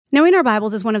Knowing our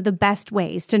Bibles is one of the best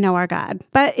ways to know our God.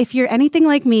 But if you're anything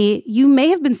like me, you may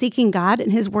have been seeking God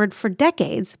and His Word for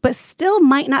decades, but still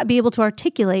might not be able to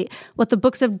articulate what the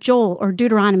books of Joel or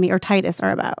Deuteronomy or Titus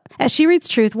are about. At She Reads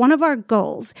Truth, one of our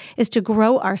goals is to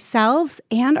grow ourselves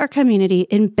and our community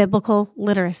in biblical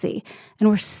literacy. And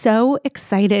we're so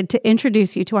excited to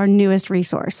introduce you to our newest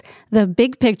resource, the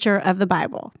Big Picture of the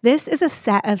Bible. This is a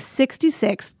set of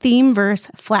 66 theme verse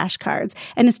flashcards,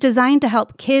 and it's designed to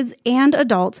help kids and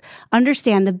adults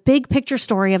understand the big picture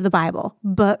story of the Bible,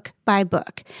 book by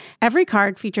book. Every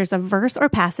card features a verse or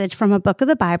passage from a book of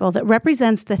the Bible that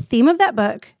represents the theme of that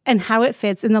book and how it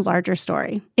fits in the larger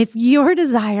story. If your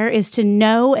desire is to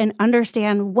know and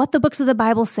understand what the books of the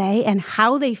Bible say and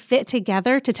how they fit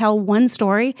together to tell one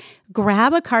story,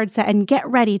 grab a card set and get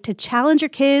ready to challenge your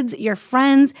kids, your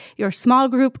friends, your small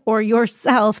group, or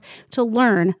yourself to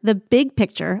learn the big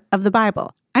picture of the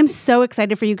Bible. I'm so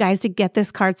excited for you guys to get this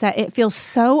card set. It feels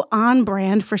so on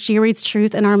brand for She Reads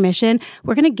Truth and our mission.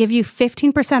 We're going to give you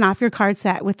 15% off your card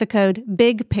set with the code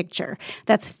BIGPICTURE.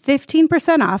 That's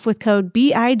 15% off with code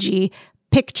BIG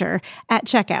PICTURE at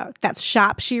checkout. That's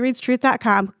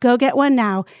shopshereadstruth.com. Go get one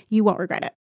now. You won't regret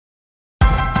it.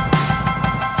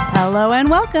 Hello and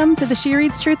welcome to the She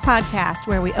Reads Truth podcast,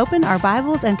 where we open our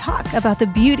Bibles and talk about the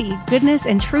beauty, goodness,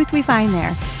 and truth we find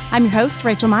there. I'm your host,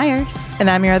 Rachel Myers. And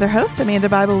I'm your other host, Amanda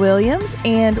Bible Williams.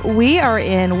 And we are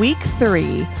in week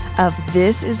 3 of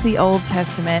This is the Old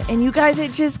Testament. And you guys,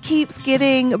 it just keeps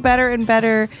getting better and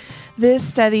better. This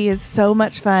study is so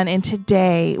much fun. And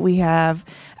today we have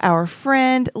our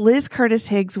friend Liz Curtis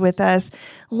Higgs with us.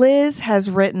 Liz has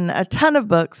written a ton of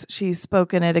books. She's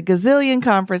spoken at a gazillion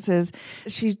conferences.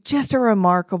 She's just a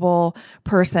remarkable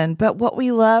person. But what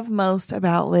we love most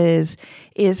about Liz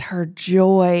is her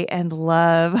joy and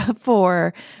love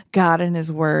for God and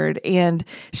His Word. And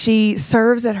she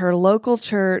serves at her local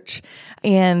church,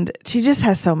 and she just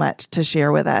has so much to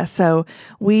share with us. So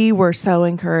we were so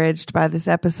encouraged by this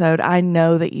episode. I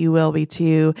know that you will be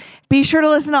too. Be sure to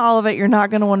listen to all of it. You're not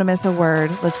going to want to miss a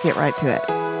word. Let's get right to it.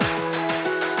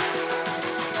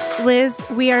 Liz,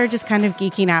 we are just kind of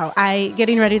geeking out.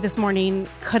 Getting ready this morning,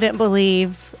 couldn't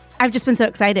believe. I've just been so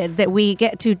excited that we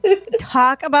get to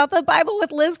talk about the Bible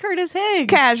with Liz Curtis Higgs.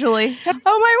 Casually. Oh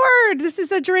my word, this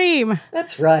is a dream.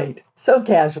 That's right. So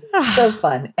casual, so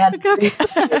fun. And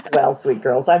as well, sweet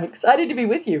girls. I'm excited to be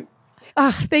with you.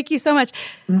 Oh, thank you so much.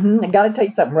 I got to tell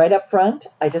you something right up front.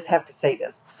 I just have to say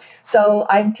this. So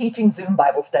I'm teaching Zoom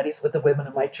Bible studies with the women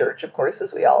in my church, of course,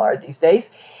 as we all are these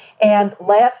days. And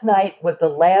last night was the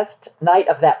last night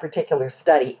of that particular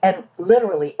study. And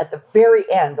literally at the very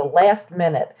end, the last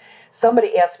minute,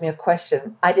 somebody asked me a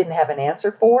question I didn't have an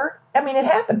answer for. I mean, it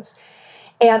happens.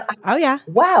 And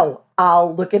wow,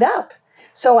 I'll look it up.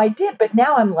 So I did, but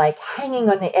now I'm like hanging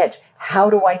on the edge. How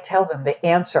do I tell them the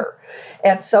answer?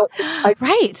 And so I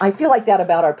feel like that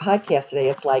about our podcast today.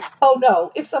 It's like, oh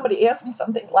no, if somebody asks me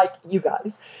something like you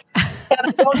guys, and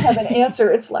I don't have an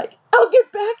answer, it's like, I'll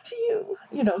get back to you.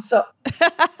 So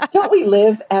don't we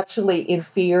live actually in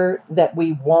fear that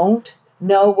we won't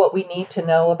know what we need to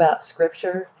know about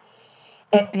Scripture?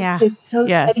 And he's so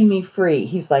setting me free.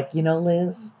 He's like,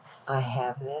 Liz, I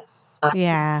have this. I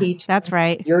can teach that's them.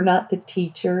 right. You're not the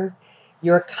teacher.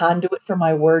 You're a conduit for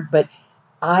my word, but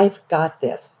I've got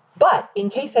this. But in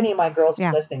case any of my girls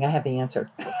are listening, I have the answer.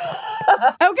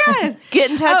 Oh, good. Get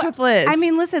in touch with Liz. I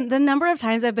mean, listen, the number of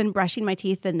times I've been brushing my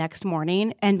teeth the next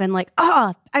morning and been like,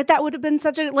 that would have been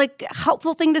such a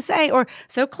helpful thing to say, or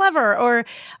so clever, or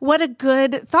what a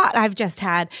good thought I've just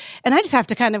had. And I just have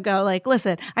to kind of go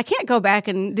listen, I can't go back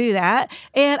and do that.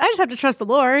 And I just have to trust the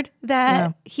Lord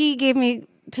that He gave me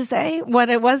to say what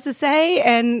it was to say.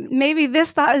 And maybe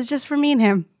this thought is just for me and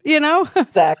him,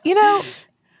 Exactly.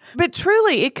 But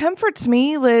truly, it comforts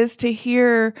me, Liz, to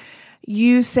hear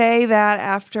you say that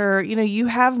after, you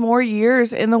have more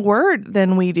years in the Word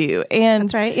than we do. And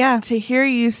that's right, yeah. To hear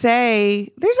you say,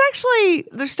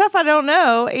 there's stuff I don't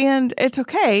know, and it's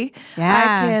okay.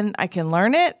 Yeah. I can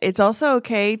learn it. It's also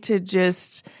okay to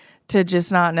just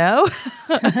not know.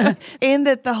 And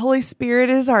that the Holy Spirit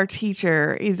is our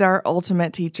teacher. He's our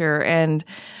ultimate teacher. And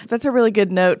that's a really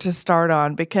good note to start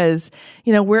on because,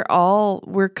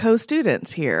 we're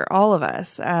co-students here, all of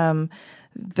us.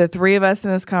 The three of us in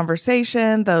this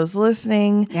conversation, those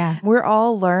listening, we're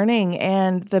all learning.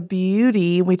 And the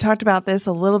beauty, we talked about this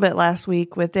a little bit last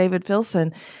week with David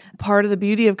Filson. Part of the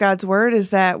beauty of God's Word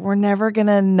is that we're never going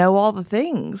to know all the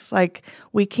things.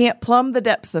 We can't plumb the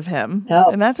depths of Him. No.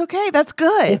 And that's okay. That's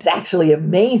good. It's actually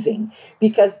amazing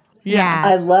because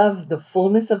I love the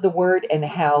fullness of the Word and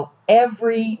how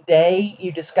every day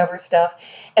you discover stuff.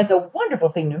 And the wonderful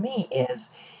thing to me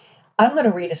is I'm going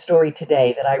to read a story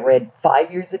today that I read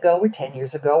 5 years ago or 10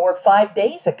 years ago or 5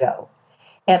 days ago.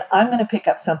 And I'm going to pick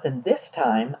up something this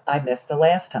time I missed the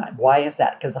last time. Why is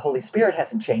that? Because the Holy Spirit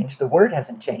hasn't changed. The Word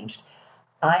hasn't changed.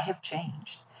 I have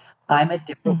changed. I'm a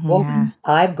different woman.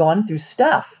 I've gone through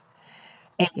stuff.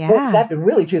 And that's been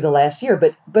really true the last year,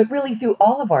 but really through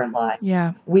all of our lives.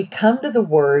 Yeah. We come to the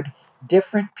Word,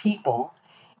 different people,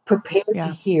 prepared to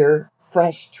hear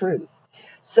fresh truth.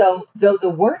 So though the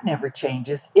Word never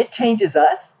changes, it changes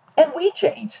us and we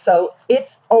change. So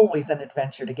it's always an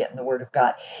adventure to get in the Word of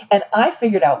God. And I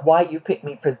figured out why you picked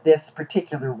me for this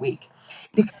particular week.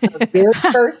 Because the very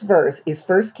first verse is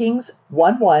 1 Kings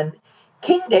 1:1.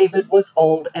 King David was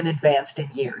old and advanced in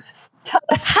years.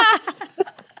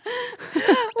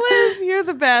 Liz, you're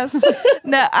the best.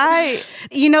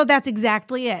 No, that's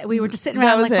exactly it. We were just sitting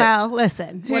around like, well,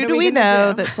 listen, who do we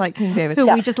know that's like King David? Who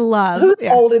we just love. Who's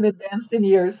old and advanced in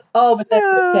years? Oh, but that's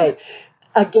okay.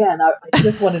 Again, I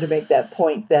just wanted to make that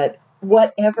point that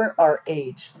whatever our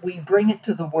age, we bring it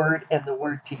to the Word and the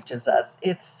Word teaches us.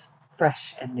 It's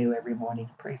fresh and new every morning.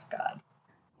 Praise God.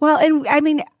 Well, and I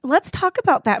mean, let's talk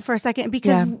about that for a second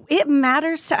because it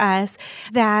matters to us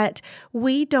that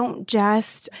we don't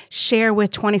just share with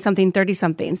 20-something,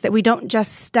 30-somethings, that we don't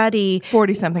just study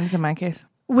 40-somethings in my case.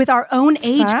 With our own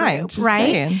age fine, group, right?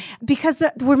 Saying. Because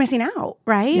we're missing out,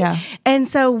 right? Yeah. And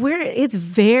so it's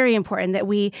very important that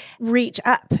we reach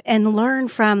up and learn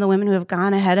from the women who have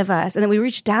gone ahead of us, and that we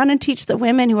reach down and teach the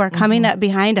women who are coming up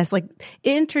behind us. Like,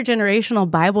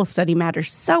 intergenerational Bible study matters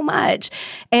so much.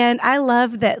 And I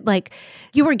love that, like,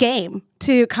 you were game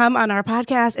to come on our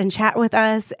podcast and chat with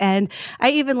us. And I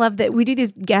even love that we do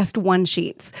these guest one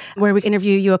sheets where we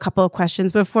interview you a couple of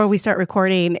questions before we start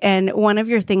recording. And one of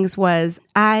your things was,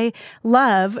 I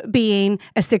love being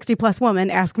a 60-plus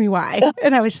woman. Ask me why.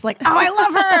 And I was just like, oh, I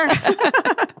love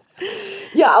her.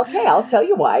 Yeah, okay. I'll tell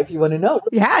you why if you want to know.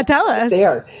 Yeah, tell us.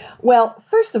 There. Well,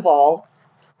 first of all,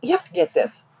 you have to get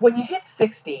this. When you hit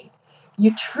 60,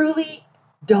 you truly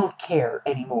don't care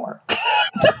anymore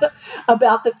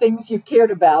about the things you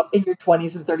cared about in your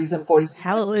 20s and 30s and 40s.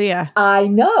 Hallelujah. I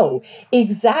know.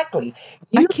 Exactly.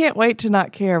 I can't wait to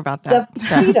not care about that. The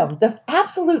freedom, the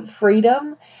absolute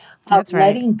freedom of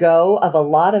letting go of a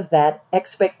lot of that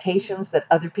expectations that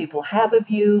other people have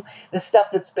of you, the stuff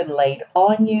that's been laid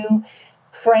on you.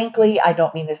 Frankly, I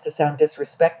don't mean this to sound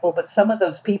disrespectful, but some of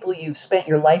those people you've spent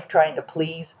your life trying to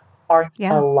please aren't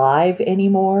alive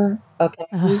anymore. Okay.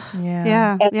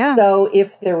 And so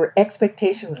if there were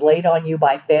expectations laid on you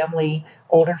by family,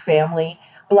 older family,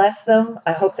 bless them.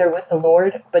 I hope they're with the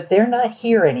Lord, but they're not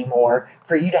here anymore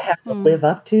for you to have to live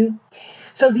up to.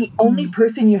 So the only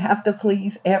person you have to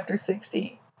please after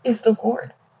 60 is the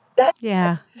Lord. That's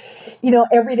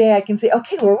every day I can say,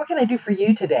 okay, Lord, what can I do for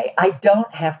you today? I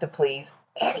don't have to please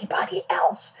anybody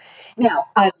else. Now,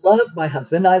 I love my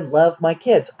husband. I love my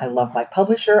kids. I love my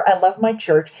publisher. I love my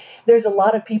church. There's a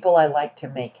lot of people I like to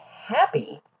make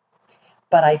happy,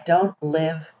 but I don't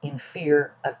live in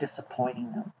fear of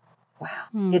disappointing them.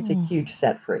 Wow. It's a huge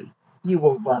set free. You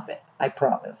will love it. I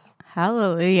promise.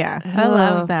 Hallelujah. I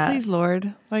love that. Please,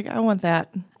 Lord. Like, I want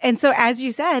that. And so, as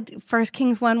you said, 1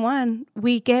 Kings 1:1,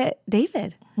 we get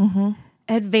David.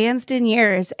 Advanced in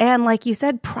years. And like you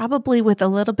said, probably with a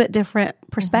little bit different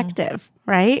perspective,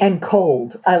 right? And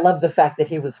cold. I love the fact that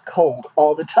he was cold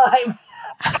all the time.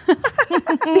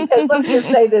 Because let me just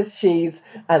say this,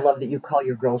 I love that you call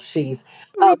your girls she's.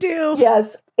 We do.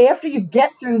 Yes. After you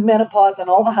get through menopause and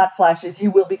all the hot flashes,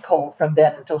 you will be cold from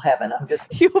then until heaven.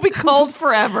 You will be cold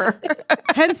forever.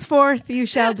 Henceforth you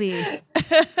shall be.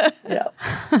 Yeah.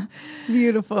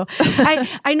 Beautiful.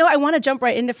 I know I want to jump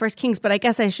right into 1 Kings, but I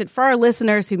guess I should, for our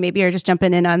listeners who maybe are just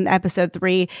jumping in on episode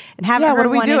 3 and haven't heard what are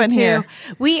we 1 doing and 2, here?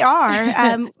 we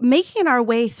are making our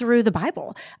way through the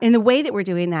Bible. And the way that we're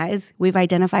doing that is we've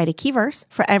identified a key verse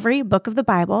for every book of the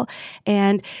Bible.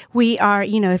 And we are,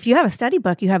 if you have a study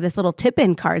book, you have this little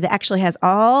tip-in card that actually has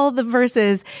all the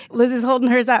verses. Liz is holding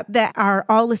hers up that are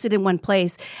all listed in one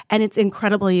place. And it's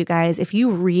incredible, you guys. If you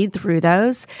read through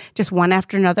those, just one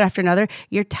after another,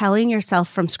 you're telling yourself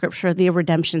from Scripture the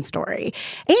redemption story.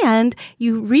 And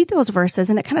you read those verses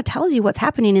and it kind of tells you what's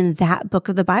happening in that book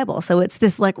of the Bible. So it's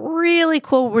this like really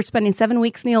cool, we're spending 7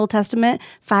 weeks in the Old Testament,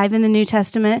 5 in the New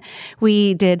Testament.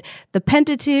 We did the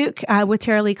Pentateuch with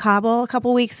Tara Lee Cobble a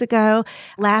couple weeks ago.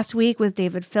 Last week with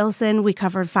David Filson, we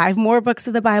covered 5 more books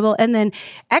of the Bible. And then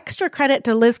extra credit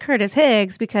to Liz Curtis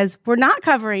Higgs, because we're not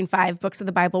covering 5 books of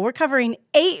the Bible. We're covering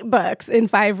 8 books in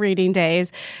 5 reading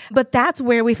days. But that's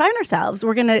where we find ourselves.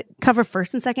 We're going to cover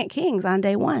 1st and 2nd Kings on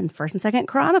day 1, 1st and 2nd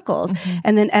Chronicles,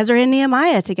 and then Ezra and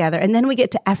Nehemiah together. And then we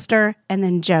get to Esther and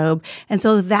then Job. And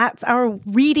so that's our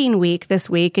reading week. week this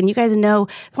week. And you guys know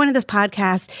the point of this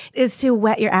podcast is to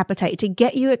whet your appetite, to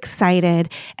get you excited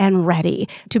and ready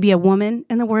to be a woman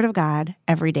in the Word of God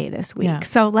every day this week. Yeah.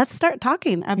 So let's start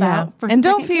talking about First And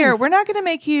don't Second fear, Kings. we're not going to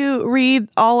make you read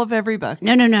all of every book.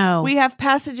 No. We have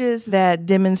passages that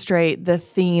demonstrate the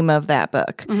theme of that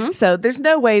book. Mm-hmm. So there's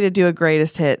no way to do a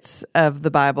greatest hits of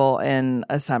the Bible in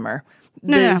a summer.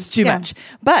 It's too much.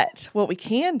 But what we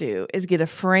can do is get a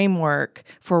framework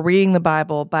for reading the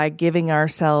Bible by giving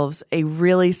ourselves a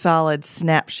really solid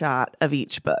snapshot of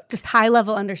each book. Just high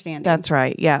level understanding. That's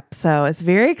right. Yeah. So it's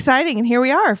very exciting. And here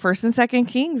we are. First and Second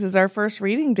Kings is our first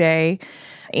reading day.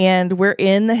 And we're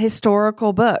in the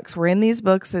historical books. We're in these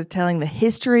books that are telling the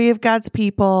history of God's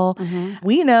people. Mm-hmm.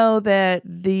 We know that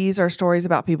these are stories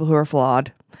about people who are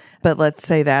flawed. But let's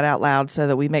say that out loud so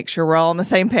that we make sure we're all on the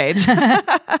same page.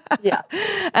 Yeah.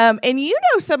 And you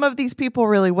know some of these people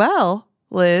really well,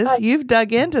 Liz. You've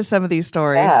dug into some of these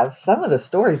stories. Yeah, some of the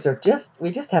stories are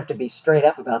we just have to be straight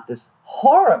up about this.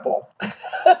 Horrible.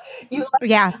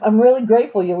 I'm really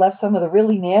grateful you left some of the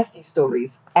really nasty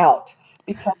stories out.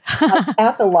 Because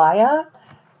Athaliah,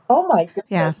 oh my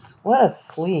goodness, what a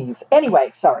sleaze.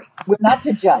 Anyway, sorry, we're not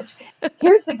to judge.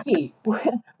 Here's the key.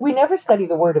 We never study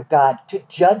the Word of God to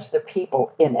judge the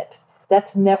people in it.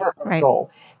 That's never our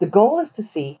goal. The goal is to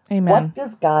see what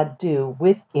does God do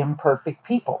with imperfect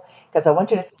people. Because I want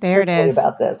you to think carefully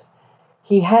about this.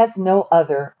 He has no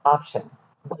other option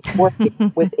but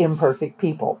working with imperfect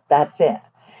people. That's it.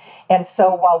 And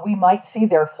so while we might see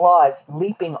their flaws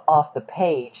leaping off the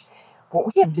page, what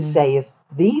we have to say is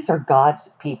these are God's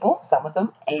people, some of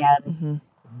them, and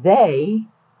they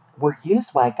were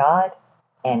used by God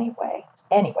anyway.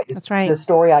 That's right. The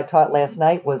story I taught last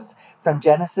night was from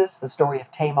Genesis, the story of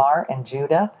Tamar and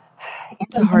Judah.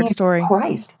 It's a hard story.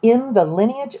 Christ, in the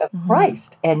lineage of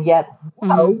Christ. And yet,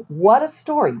 wow, what a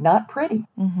story. Not pretty.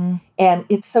 And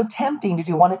it's so tempting to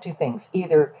do one of two things.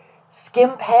 Either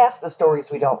skim past the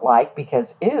stories we don't like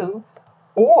because, ew,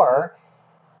 or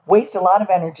waste a lot of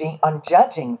energy on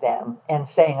judging them and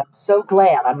saying, I'm so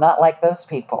glad I'm not like those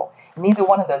people. Neither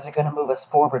one of those are going to move us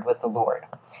forward with the Lord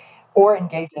or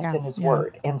engage us in His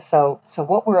Word. And so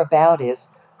what we're about is,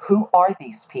 who are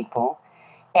these people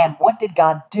and what did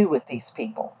God do with these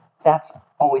people? That's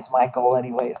always my goal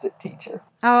anyway as a teacher.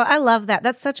 Oh, I love that.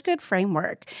 That's such a good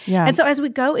framework. Yeah. And so as we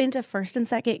go into First and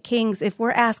Second Kings, if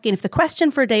the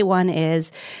question for day one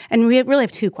is, and we really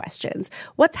have two questions,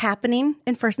 what's happening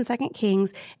in First and Second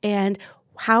Kings and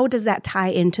how does that tie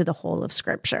into the whole of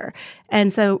Scripture?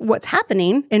 And so what's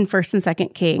happening in First and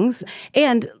Second Kings,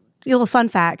 and a little fun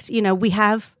fact, we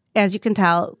have, as you can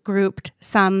tell, grouped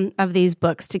some of these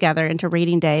books together into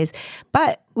reading days,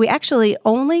 but we actually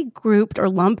only grouped or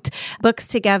lumped books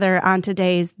together onto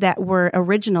days that were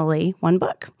originally one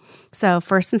book. So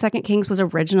First and Second Kings was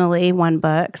originally one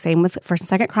book, same with First and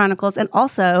Second Chronicles, and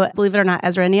also, believe it or not,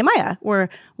 Ezra and Nehemiah were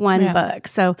one book.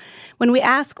 So when we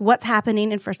ask what's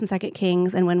happening in First and Second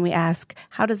Kings, and when we ask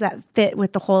how does that fit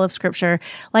with the whole of Scripture,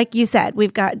 like you said,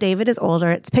 we've got David is older.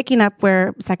 It's picking up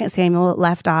where 2 Samuel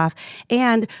left off,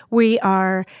 and we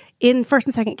are in First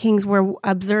and Second Kings, we're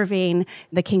observing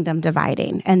the kingdom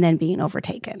dividing and then being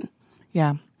overtaken.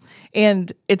 Yeah.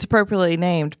 And it's appropriately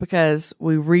named because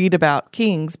we read about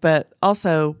kings, but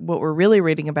also what we're really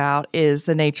reading about is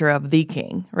the nature of the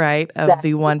king, right? Of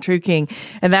the one true king.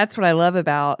 And that's what I love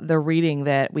about the reading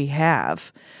that we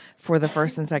have for the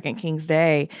First and Second Kings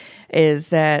Day is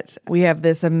that we have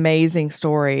this amazing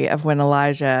story of when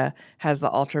Elijah has the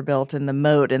altar built and the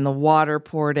moat and the water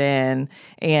poured in.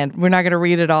 And we're not going to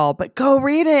read it all, but go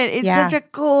read it. It's such a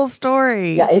cool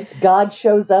story. Yeah, it's God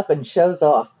shows up and shows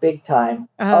off big time.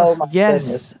 Oh my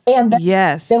goodness. And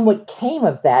then what came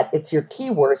of that, it's your key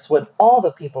verse, when all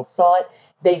the people saw it,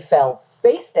 they fell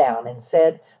face down and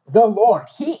said, the Lord,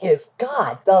 He is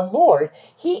God. The Lord,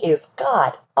 He is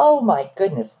God. Oh my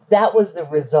goodness. That was the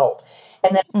result.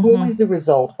 And that's always the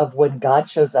result of when God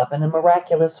shows up in a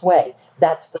miraculous way.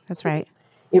 That's right.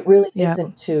 It really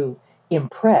isn't to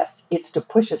impress. It's to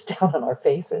push us down on our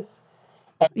faces.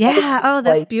 And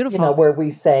that's beautiful. Where we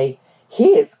say, He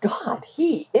is God.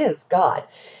 He is God.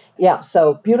 Yeah,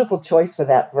 so beautiful choice for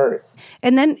that verse.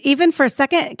 And then even for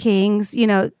Second Kings,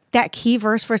 that key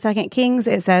verse for Second Kings,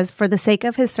 it says, for the sake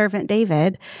of his servant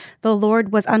David, the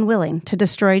Lord was unwilling to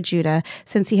destroy Judah,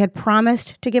 since he had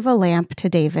promised to give a lamp to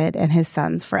David and his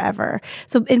sons forever.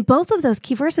 So in both of those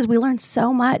key verses, we learn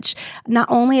so much, not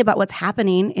only about what's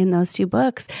happening in those two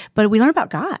books, but we learn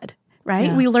about God, right?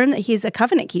 Yeah. We learn that He's a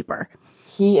covenant keeper.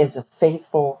 He is a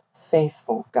faithful,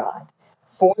 faithful God.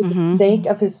 For the sake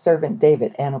of his servant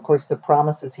David, and of course the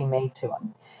promises He made to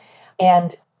him.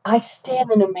 And I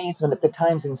stand in amazement at the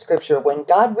times in Scripture when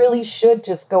God really should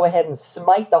just go ahead and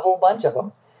smite the whole bunch of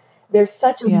them. There's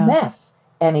such a Yeah. mess,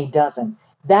 and he doesn't.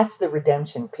 That's the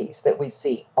redemption piece that we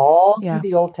see all through Yeah.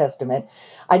 the Old Testament.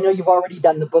 I know you've already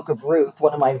done the book of Ruth,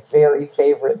 one of my very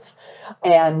favorites.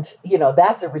 And,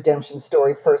 that's a redemption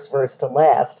story, first verse to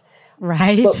last.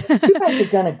 Right. But you guys have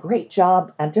done a great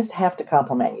job. I just have to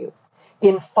compliment you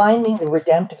in finding the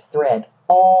redemptive thread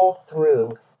all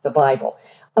through the Bible.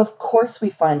 Of course, we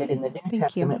find it in the New Thank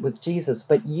Testament you. with Jesus,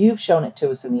 but you've shown it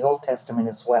to us in the Old Testament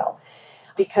as well.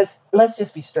 Because let's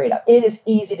just be straight up. It is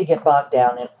easy to get bogged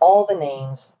down in all the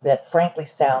names that frankly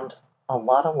sound a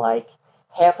lot alike.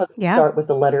 Half of them Yeah. start with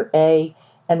the letter A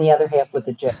and the other half with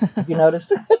the J. Have you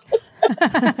noticed?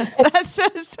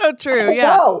 That's so true.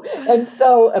 Yeah. No. And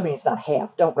so, it's not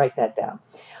half. Don't write that down.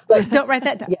 But Don't write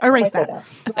that down. yeah, Erase write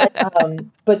that.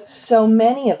 down. But so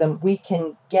many of them, we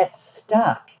can get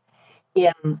stuck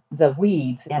in the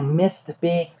weeds and miss the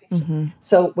big picture. Mm-hmm.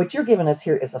 So what you're giving us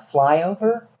here is a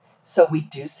flyover. So we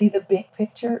do see the big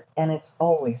picture, and it's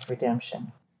always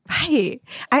redemption. Right.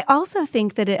 I also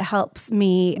think that it helps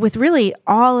me with really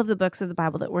all of the books of the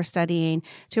Bible that we're studying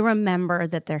to remember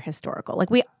that they're historical.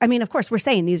 Of course, we're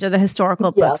saying these are the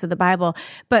historical books of the Bible,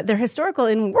 but they're historical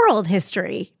in world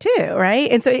history too,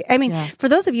 right? And so, for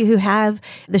those of you who have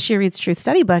the She Reads Truth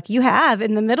study book, you have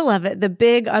in the middle of it the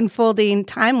big unfolding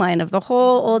timeline of the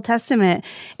whole Old Testament.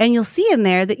 And you'll see in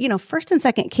there that, 1st and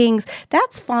 2nd Kings,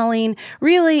 that's falling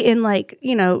really in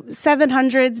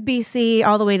 700s BC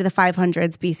all the way to the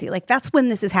 500s BC. That's when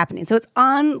this is happening. So it's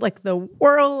on the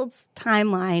world's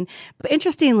timeline. But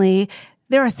interestingly,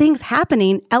 there are things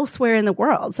happening elsewhere in the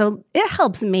world. So it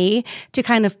helps me to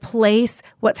kind of place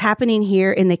what's happening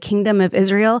here in the kingdom of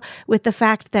Israel with the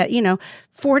fact that,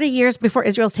 40 years before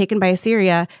Israel's taken by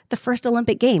Assyria, the first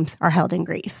Olympic Games are held in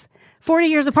Greece. 40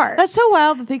 years apart. That's so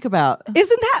wild to think about.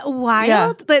 Isn't that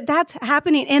wild that that's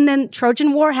happening? And then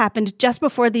Trojan War happened just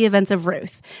before the events of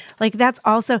Ruth. That's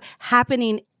also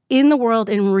happening in the world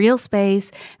in real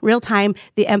space, real time.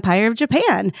 The Empire of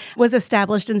Japan was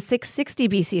established in 660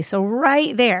 BC. So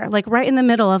right there, right in the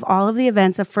middle of all of the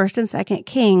events of 1st and 2nd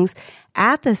Kings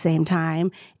at the same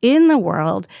time in the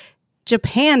world,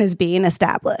 Japan is being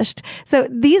established. So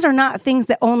these are not things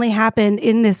that only happened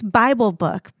in this Bible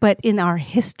book, but in our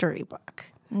history book.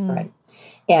 Right.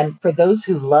 And for those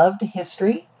who loved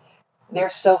history, they're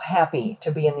so happy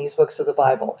to be in these books of the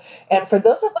Bible. And for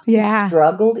those of us who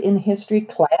struggled in history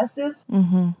classes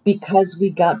because we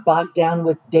got bogged down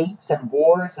with dates and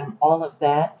wars and all of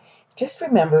that, just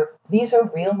remember, these are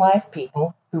real life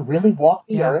people who really walk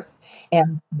the earth,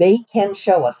 and they can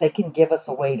show us, they can give us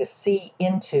a way to see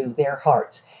into their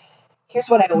hearts. Here's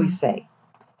what I always say.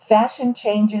 Fashion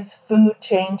changes, food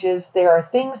changes. There are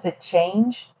things that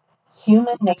change.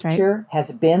 Human nature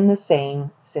has been the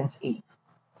same since Eve.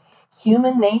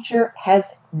 Human nature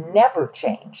has never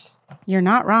changed. You're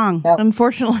not wrong. Now,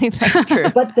 unfortunately, that's true.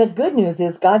 But the good news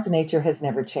is God's nature has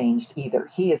never changed either.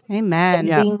 He is Amen.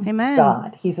 saving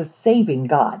God. He's a saving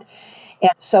God.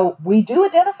 And so we do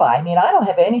identify. I don't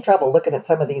have any trouble looking at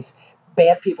some of these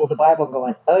bad people of the Bible and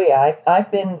going, oh yeah,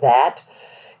 I've been that.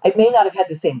 I may not have had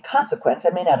the same consequence.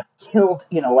 I may not have killed,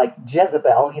 like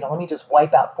Jezebel, let me just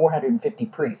wipe out 450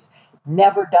 priests.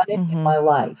 Never done it in my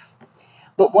life.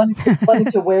 But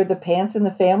wanted to wear the pants in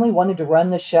the family, wanted to run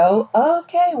the show.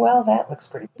 Okay, well, that looks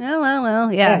pretty good.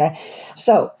 Well, yeah. Okay.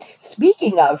 So,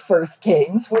 speaking of First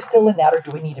Kings, we're still in that, or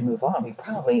do we need to move on? We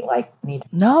probably need to.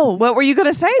 No, what were you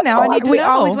going to say now? We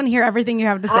always want to hear everything you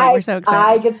have to say. We're so excited.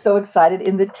 I get so excited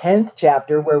in the 10th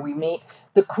chapter where we meet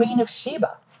the Queen of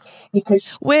Sheba.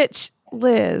 Which,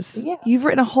 Liz, you've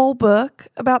written a whole book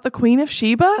about the Queen of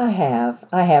Sheba? I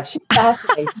have. She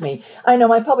fascinates me. I know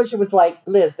my publisher was like,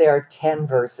 Liz, there are 10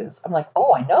 verses. I'm like,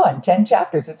 oh, I know. I'm 10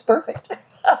 chapters. It's perfect.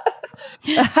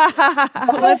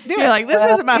 Let's do it. You're like,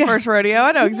 this isn't my first rodeo.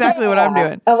 I know exactly what I'm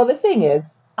doing. Well, the thing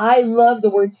is, I love the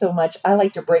word so much. I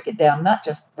like to break it down, not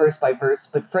just verse by verse,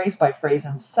 but phrase by phrase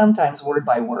and sometimes word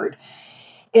by word.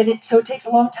 So it takes a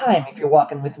long time if you're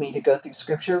walking with me to go through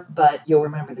scripture, but you'll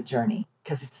remember the journey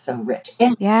because it's so rich.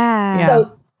 And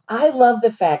so I love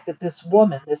the fact that this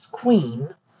woman, this queen,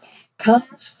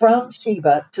 comes from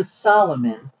Sheba to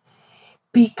Solomon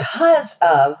because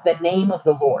of the name of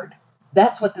the Lord.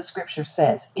 That's what the scripture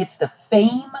says. It's the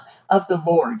fame of the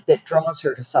Lord that draws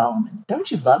her to Solomon. Don't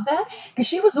you love that? Because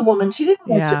she was a woman. She didn't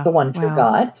worship the one true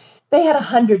God. They had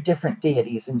 100 different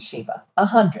deities in Sheba,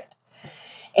 100.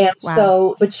 And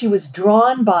so, but she was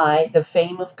drawn by the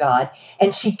fame of God,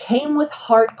 and she came with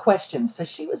hard questions. So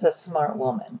she was a smart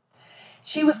woman.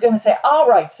 She was going to say, all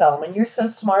right, Solomon, you're so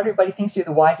smart. Everybody thinks you're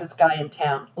the wisest guy in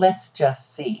town. Let's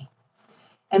just see.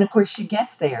 And of course, she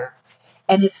gets there,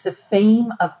 and it's the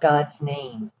fame of God's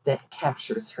name that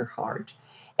captures her heart.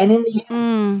 And in the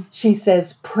end, she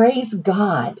says, "Praise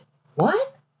God."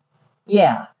 What?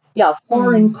 Yeah. Yeah.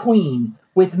 Foreign queen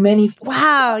with many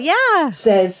Wow. Yeah.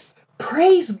 says,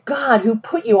 "Praise God who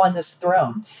put you on this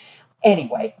throne."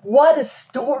 Anyway, what a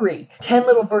story. 10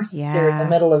 little verses there in the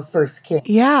middle of First Kings.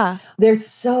 Yeah. There's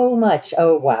so much.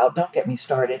 Oh, wow. Don't get me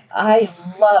started. I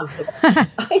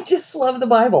just love the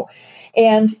Bible.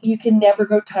 And you can never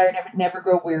grow tired of it, never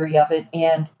grow weary of it.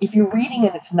 And if you're reading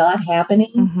and it's not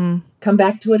happening, come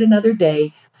back to it another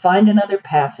day, find another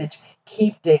passage,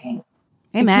 keep digging.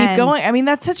 Amen. And keep going. I mean,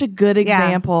 that's such a good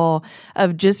example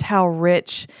of just how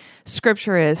rich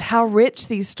Scripture is, how rich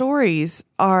these stories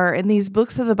are in these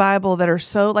books of the Bible that are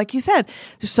so, like you said,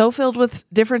 they're so filled with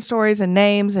different stories and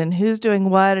names and who's doing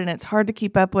what, and it's hard to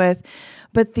keep up with.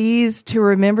 But to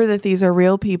remember that these are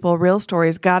real people, real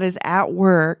stories, God is at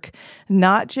work,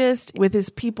 not just with his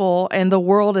people and the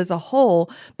world as a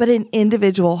whole, but in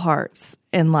individual hearts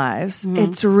and lives.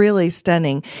 It's really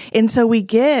stunning. And so we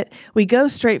go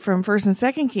straight from 1st and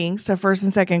 2nd Kings to 1st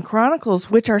and 2nd Chronicles,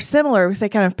 which are similar because they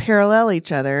kind of parallel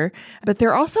each other, but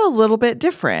they're also a little bit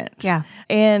different. Yeah.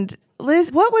 And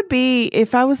Liz, what would be,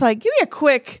 if I was like, give me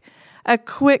a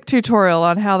quick tutorial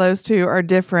on how those two are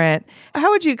different,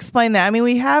 how would you explain that? I mean,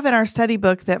 we have in our study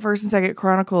book that 1st and 2nd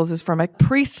Chronicles is from a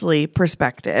priestly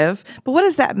perspective, but what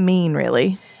does that mean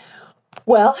really?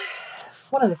 Well,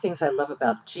 one of the things I love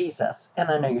about Jesus, and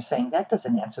I know you're saying that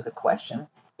doesn't answer the question.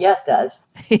 Yeah, it does.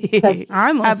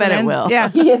 I bet it will. Yeah.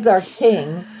 He is our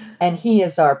king, and he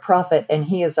is our prophet, and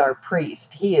he is our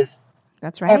priest. He is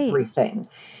everything.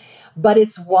 But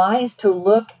it's wise to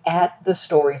look at the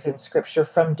stories in Scripture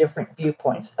from different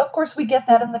viewpoints. Of course, we get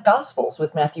that in the Gospels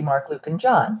with Matthew, Mark, Luke, and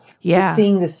John. Yeah. We're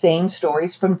seeing the same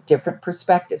stories from different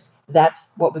perspectives. That's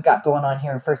what we've got going on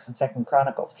here in 1st and 2nd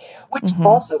Chronicles, which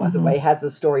also, by the way, has the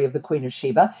story of the Queen of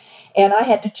Sheba. And I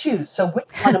had to choose. So which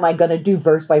one am I going to do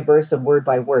verse by verse and word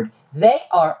by word? They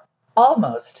are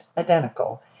almost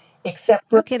identical, except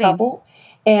for a couple.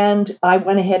 And I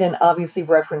went ahead and obviously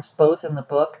referenced both in the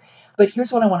book. But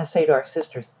here's what I want to say to our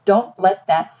sisters. Don't let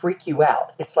that freak you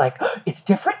out. It's like, it's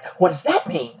different? What does that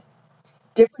mean?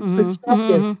 Different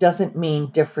perspective doesn't mean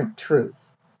different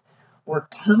truth. We're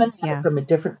coming at it from a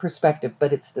different perspective,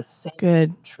 but it's the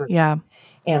same truth. Yeah.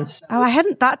 And so, I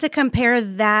hadn't thought to compare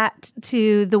that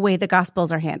to the way the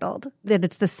Gospels are handled, that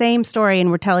it's the same story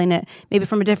and we're telling it maybe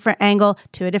from a different angle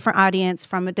to a different audience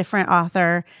from a different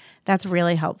author. That's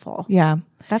really helpful. Yeah.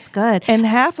 That's good. And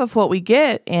half of what we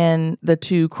get in the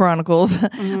 2 Chronicles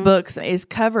books is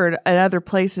covered at other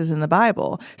places in the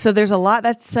Bible. So there's a lot.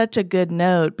 That's such a good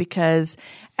note because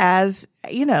as,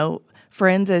 you know,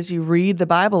 friends, as you read the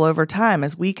Bible over time,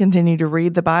 as we continue to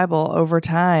read the Bible over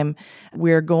time,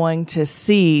 we're going to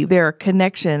see there are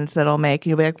connections that'll make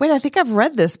you'll be like, wait, I think I've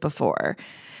read this before.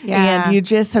 Yeah. And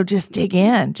just dig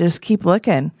in, just keep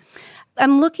looking. I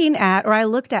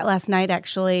looked at last night,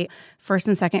 actually, 1st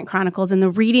and 2nd Chronicles and the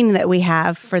reading that we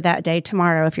have for that day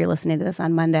tomorrow, if you're listening to this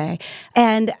on Monday.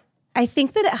 And I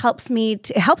think that it helped me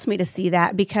to see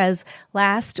that because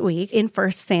last week in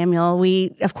 1 Samuel,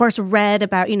 we of course read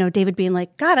about, David being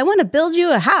like, God, I want to build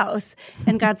you a house.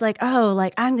 And God's like, oh,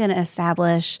 like I'm going to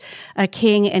establish a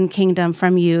king and kingdom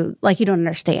from you like you don't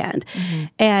understand.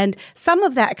 And some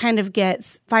of that kind of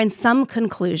finds some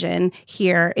conclusion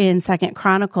here in 2nd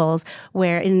Chronicles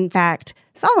where in fact,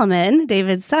 Solomon,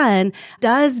 David's son,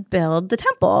 does build the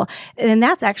temple. And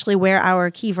that's actually where our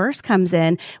key verse comes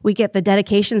in. We get the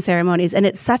dedication ceremonies, and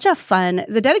it's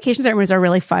the dedication ceremonies are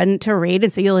really fun to read.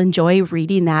 And so you'll enjoy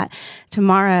reading that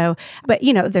tomorrow. But,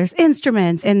 there's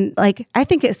instruments and I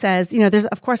think it says, there's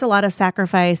of course a lot of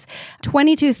sacrifice,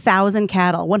 22,000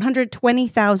 cattle,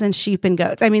 120,000 sheep and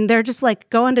goats. I mean, they're just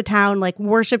going to town,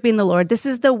 worshiping the Lord. This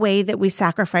is the way that we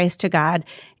sacrifice to God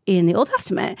in the Old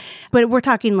Testament. But we're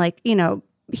talking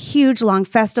huge long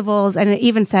festivals. And it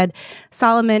even said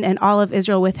Solomon and all of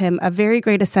Israel with him, a very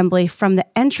great assembly from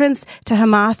the entrance to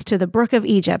Hamath to the brook of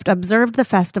Egypt, observed the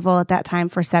festival at that time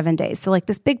for 7 days. So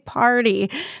this big party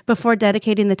before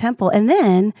dedicating the temple. And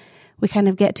then we kind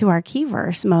of get to our key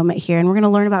verse moment here, and we're going to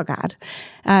learn about God.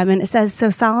 And it says,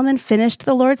 so Solomon finished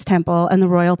the Lord's temple and the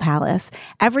royal palace,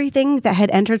 everything that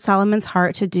had entered Solomon's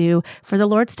heart to do for the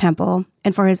Lord's temple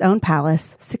and for his own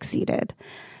palace succeeded.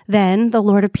 Then the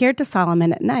Lord appeared to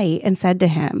Solomon at night and said to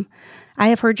him, I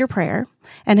have heard your prayer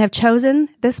and have chosen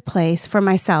this place for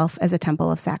myself as a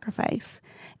temple of sacrifice.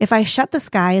 If I shut the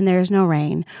sky and there is no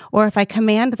rain, or if I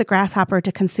command the grasshopper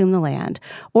to consume the land,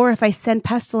 or if I send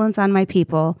pestilence on my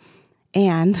people,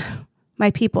 and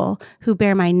my people who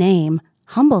bear my name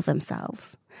humble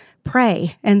themselves,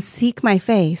 pray and seek my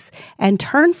face and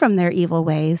turn from their evil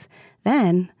ways,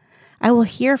 then I will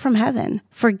hear from heaven,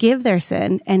 forgive their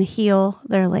sin, and heal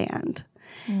their land.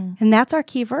 And that's our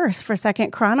key verse for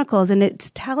 2 Chronicles. And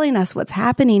it's telling us what's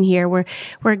happening here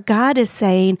where God is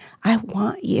saying, I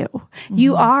want you.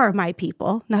 You are my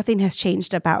people. Nothing has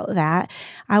changed about that.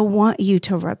 I want you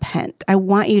to repent. I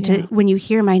want you to, when you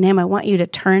hear my name, I want you to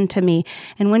turn to me.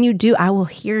 And when you do, I will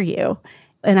hear you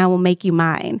and I will make you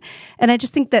mine. And I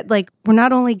just think that we're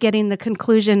not only getting the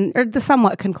conclusion or the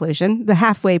somewhat conclusion, the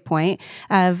halfway point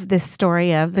of this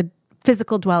story of the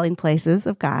physical dwelling places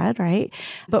of God, right?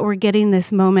 But we're getting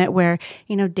this moment where,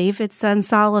 David's son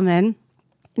Solomon,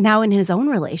 now in his own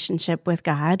relationship with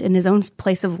God, in his own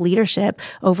place of leadership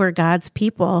over God's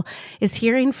people, is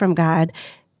hearing from God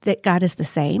that God is the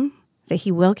same, that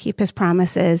he will keep his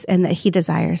promises, and that he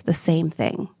desires the same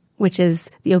thing, which is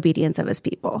the obedience of his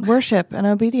people. Worship and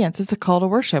obedience. It's a call to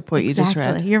worship, what you just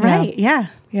read. You're right. Yeah.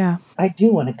 I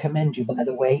do want to commend you, by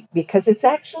the way, because it's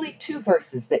actually 2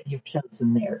 verses that you've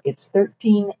chosen there. It's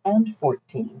 13 and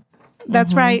 14.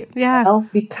 That's right. Yeah. Well,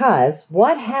 because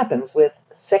what happens with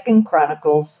 2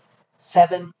 Chronicles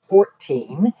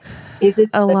 7:14 is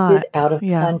it's lifted out of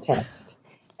context.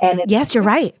 And it's yes, you're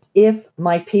right. If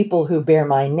my people who bear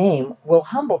my name will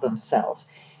humble themselves.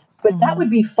 But that would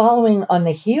be following on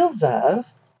the heels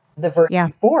of the verse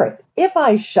before it. If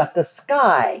I shut the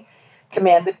sky,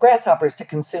 command the grasshoppers to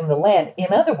consume the land.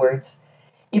 In other words,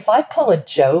 if I pull a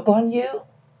Job on you,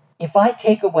 if I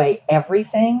take away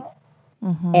everything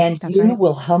and you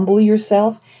will humble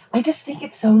yourself, I just think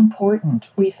it's so important.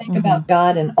 We think about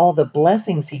God and all the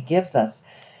blessings he gives us,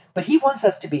 but he wants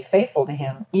us to be faithful to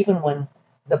him even when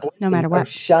the blessings are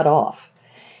shut off.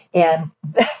 And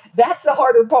that's the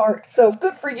harder part. So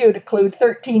good for you to include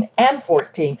 13 and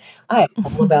 14. I am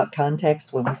all about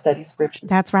context when we study scripture.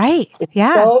 That's right. It's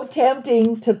so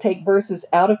tempting to take verses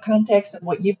out of context. And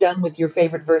what you've done with your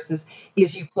favorite verses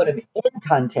is you put them in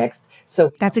context.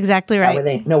 So that's exactly right.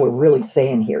 They know what we're really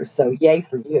saying here. So yay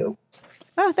for you.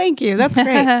 Oh, thank you. That's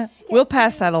great. We'll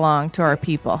pass that along to our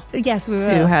people. Yes, we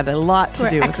will. Who had a lot to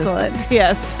do with excellent. This.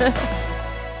 Yes.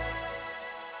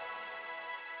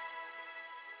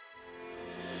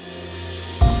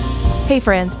 Hey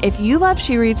friends, if you love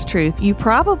She Reads Truth, you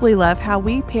probably love how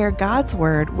we pair God's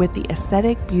Word with the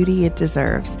aesthetic beauty it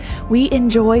deserves. We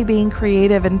enjoy being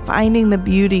creative and finding the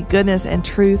beauty, goodness, and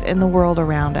truth in the world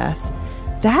around us.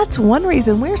 That's one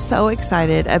reason we're so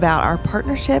excited about our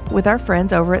partnership with our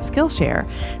friends over at Skillshare.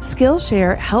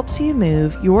 Skillshare helps you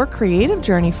move your creative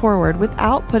journey forward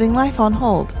without putting life on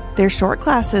hold. Their short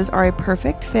classes are a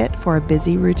perfect fit for a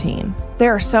busy routine.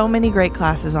 There are so many great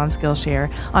classes on Skillshare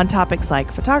on topics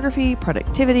like photography,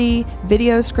 productivity,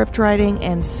 video script writing,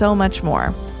 and so much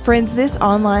more. Friends, this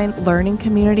online learning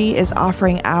community is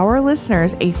offering our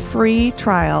listeners a free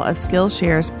trial of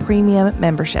Skillshare's premium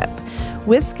membership.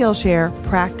 With Skillshare,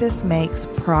 practice makes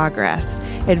progress.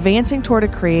 Advancing toward a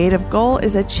creative goal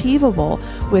is achievable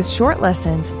with short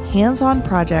lessons, hands-on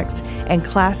projects, and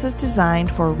classes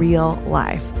designed for real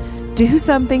life. Do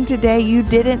something today you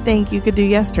didn't think you could do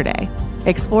yesterday.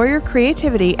 Explore your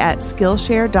creativity at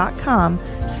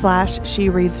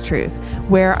Skillshare.com/SheReadsTruth,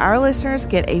 where our listeners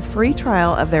get a free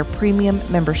trial of their premium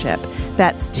membership.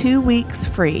 That's 2 weeks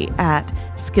free at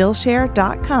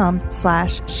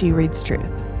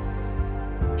Skillshare.com/SheReadsTruth.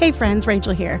 Hey friends,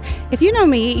 Rachel here. If you know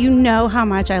me, you know how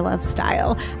much I love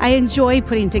style. I enjoy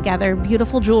putting together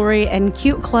beautiful jewelry and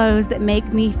cute clothes that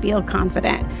make me feel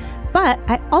confident. But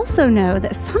I also know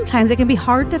that sometimes it can be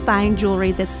hard to find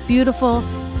jewelry that's beautiful,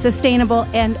 sustainable,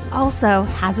 and also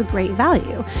has a great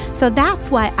value. So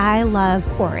that's why I love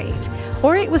Orate.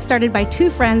 Orate was started by 2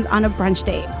 friends on a brunch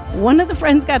date. One of the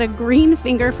friends got a green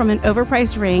finger from an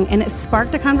overpriced ring, and it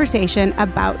sparked a conversation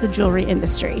about the jewelry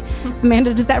industry.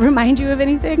 Amanda, does that remind you of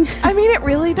anything? I mean, it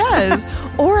really does.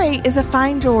 Orate is a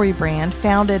fine jewelry brand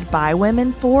founded by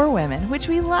women for women, which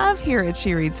we love here at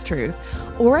She Reads Truth.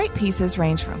 Orate pieces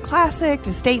range from classic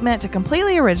to statement to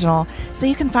completely original, so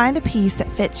you can find a piece that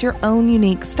fits your own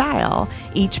unique style.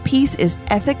 Each piece is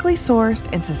ethically sourced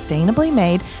and sustainably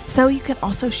made, so you can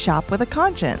also shop with a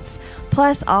conscience.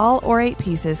 Plus, all Orate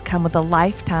pieces come with a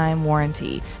lifetime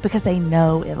warranty because they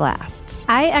know it lasts.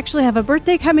 I actually have a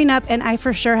birthday coming up, and I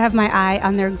for sure have my eye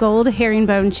on their gold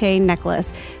herringbone chain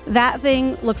necklace. That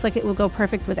thing looks like it will go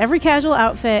perfect with every casual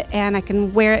outfit, and I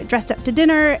can wear it dressed up to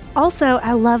dinner. Also,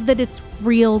 I love that it's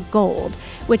real gold,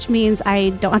 which means I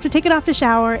don't have to take it off to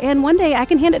shower, and one day I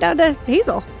can hand it down to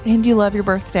Hazel. And you love your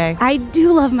birthday. I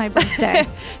do love my birthday.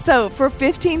 So for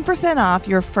 15% off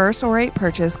your first Orate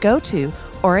purchase, go to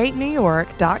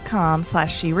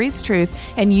a8newyork.com/shereadstruth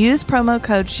and use promo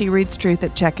code SheReadsTruth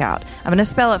at checkout. I'm going to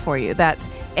spell it for you. That's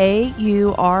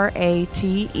AURATE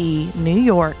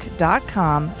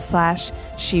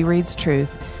newyork.com/SheReadsTruth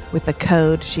with the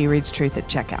code SheReadsTruth at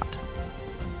checkout.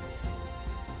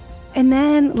 And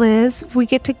then, Liz, we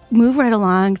get to move right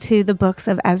along to the books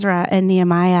of Ezra and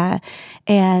Nehemiah.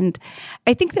 And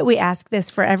I think that we ask this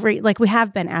for we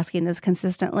have been asking this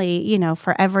consistently,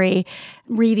 for every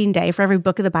reading day, for every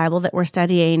book of the Bible that we're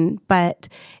studying. But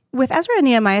with Ezra and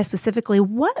Nehemiah specifically,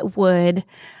 what would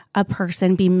a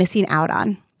person be missing out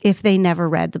on if they never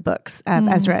read the books of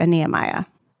Ezra and Nehemiah?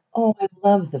 Oh, I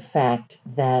love the fact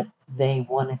that they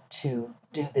wanted to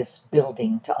do this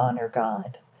building to honor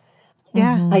God.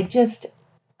 Yeah. I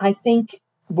think,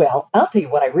 I'll tell you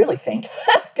what I really think,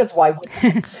 because why wouldn't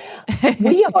I?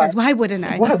 Because why wouldn't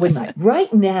I? Why wouldn't I?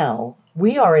 Right now,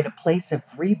 we are at a place of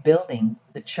rebuilding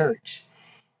the church,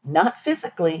 not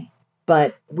physically,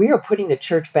 but we are putting the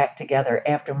church back together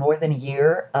after more than a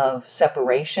year of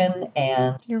separation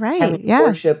and You're right. having Yeah.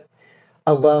 worship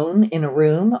alone in a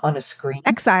room on a screen.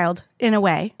 Exiled in a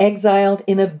way. Exiled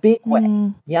in a big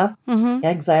way. Yep. Mm-hmm.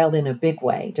 Exiled in a big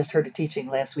way. Just heard a teaching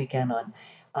last weekend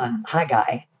on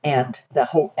Haggai and the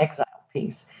whole exile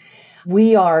piece.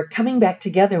 We are coming back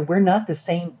together. We're not the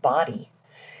same body.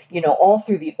 All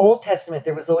through the Old Testament,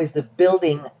 there was always the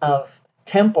building of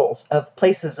temples, of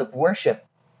places of worship.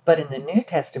 But in the New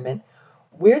Testament,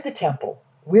 we're the temple.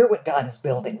 We're what God is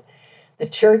building. The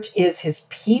church is his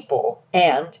people,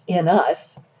 and in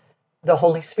us, the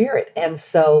Holy Spirit. And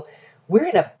so we're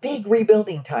in a big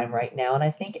rebuilding time right now. And I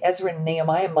think Ezra and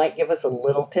Nehemiah might give us a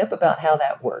little tip about how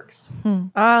that works.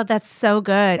 Oh, that's so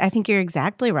good. I think you're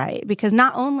exactly right. Because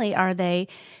not only are they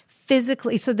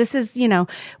physically, so this is,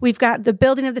 we've got the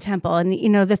building of the temple and,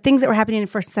 the things that were happening in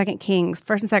 1st and 2nd Kings,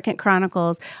 1st and 2nd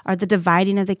Chronicles are the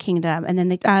dividing of the kingdom, and then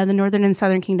the northern and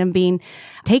southern kingdom being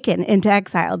taken into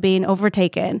exile, being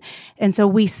overtaken. And so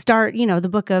we start, the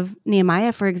book of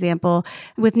Nehemiah, for example,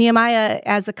 with Nehemiah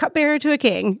as a cupbearer to a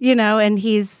king, and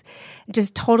he's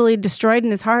just totally destroyed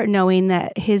in his heart, knowing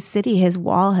that his city, his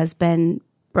wall has been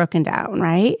broken down,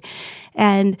 right?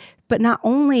 But not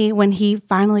only when he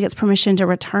finally gets permission to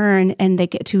return and they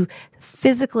get to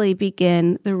physically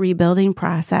begin the rebuilding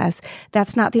process,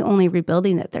 that's not the only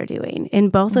rebuilding that they're doing. In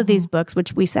both of these books,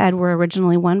 which we said were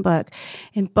originally one book,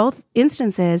 in both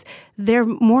instances, they're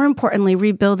more importantly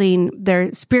rebuilding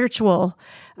their spiritual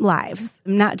lives,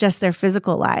 not just their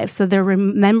physical lives. So they're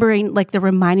remembering, they're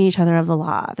reminding each other of the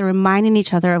law. They're reminding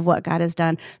each other of what God has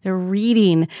done. They're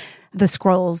reading the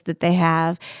scrolls that they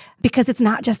have, because it's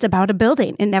not just about a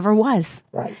building. It never was.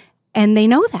 Right. And they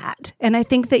know that. And I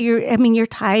think that you're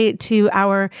tied to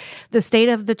the state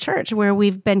of the church, where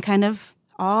we've been kind of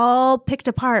all picked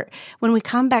apart. When we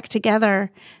come back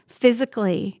together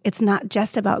physically, it's not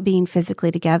just about being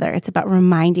physically together. It's about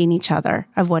reminding each other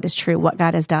of what is true, what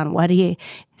God has done, what he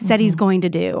said he's going to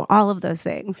do, all of those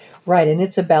things. Right. And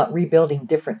it's about rebuilding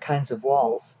different kinds of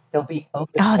walls. There'll be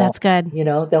open walls. That's good.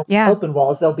 There'll be open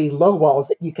walls. There'll be low walls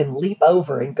that you can leap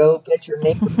over and go get your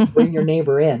neighbor, bring your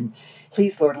neighbor in.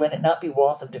 Please, Lord, let it not be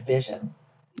walls of division.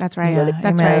 That's right.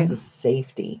 That's right. Walls of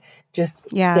safety. Just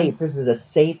safe. This is a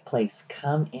safe place.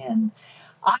 Come in.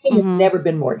 I have never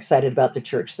been more excited about the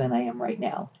church than I am right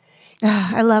now.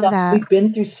 I love that. We've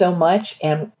been through so much,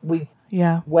 and we've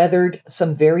weathered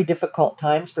some very difficult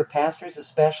times for pastors,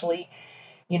 especially.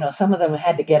 Some of them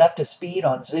had to get up to speed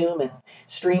on Zoom and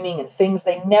streaming and things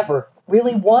they never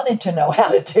really wanted to know how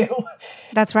to do.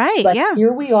 That's right. But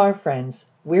here we are, friends.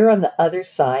 We're on the other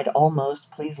side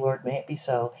almost. Please, Lord, may it be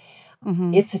so.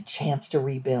 It's a chance to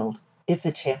rebuild. It's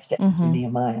a chance to enter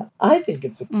Nehemiah. I think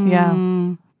it's exciting.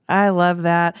 Yeah, I love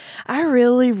that. I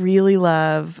really, really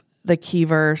love the key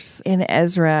verse in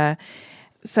Ezra.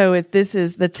 So if this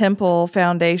is the temple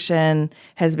foundation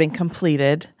has been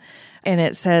completed, and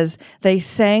it says, they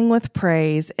sang with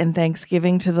praise and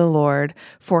thanksgiving to the Lord,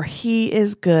 for he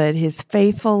is good. His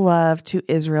faithful love to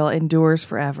Israel endures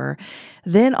forever.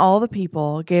 Then all the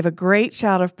people gave a great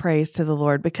shout of praise to the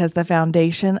Lord, because the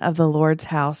foundation of the Lord's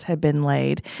house had been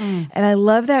laid. And I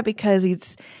love that, because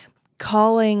it's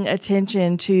calling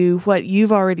attention to what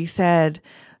you've already said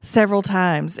several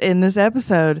times in this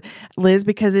episode, Liz,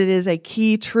 because it is a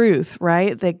key truth,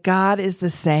 right? That God is the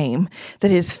same,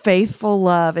 that his faithful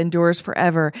love endures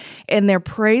forever. And they're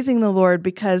praising the Lord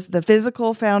because the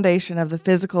physical foundation of the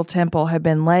physical temple had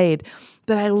been laid.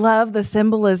 but I love the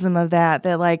symbolism of that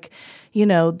like, you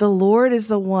know, the Lord is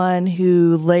the one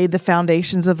who laid the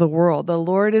foundations of the world. The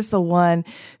Lord is the one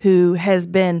who has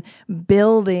been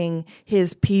building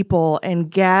his people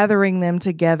and gathering them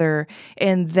together.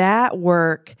 And that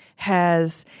work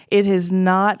has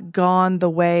not gone the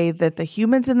way that the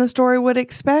humans in the story would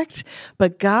expect,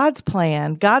 but God's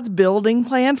plan, God's building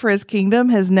plan for his kingdom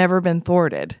has never been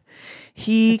thwarted.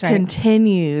 He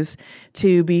continues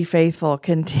to be faithful,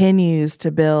 continues to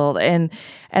build. And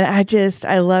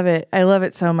I love it. I love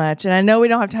it so much. And I know we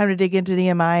don't have time to dig into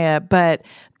Nehemiah, but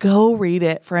go read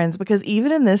it, friends, because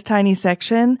even in this tiny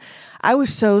section, I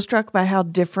was so struck by how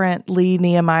differently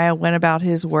Nehemiah went about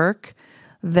his work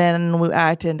than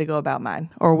I tend to go about mine,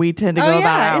 or we tend to go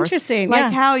about ours. Interesting.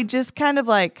 Like how he just kind of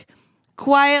like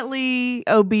quietly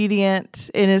obedient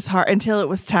in his heart until it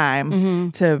was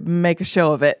time to make a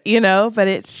show of it, you know, but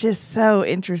it's just so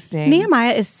interesting.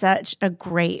 Nehemiah is such a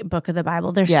great book of the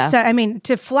Bible.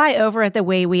 To fly over it the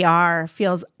way we are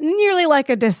feels nearly like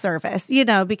a disservice, you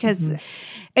know, because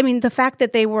the fact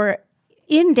that they were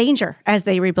in danger as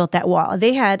they rebuilt that wall.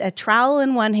 They had a trowel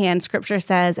in one hand, scripture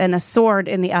says, and a sword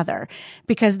in the other,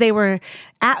 because they were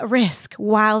at risk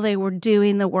while they were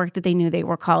doing the work that they knew they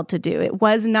were called to do. It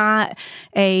was not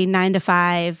a 9 to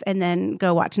 5 and then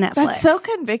go watch Netflix. That's so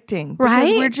convicting, right?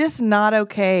 Because we're just not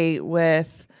okay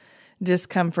with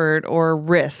discomfort or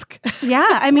risk.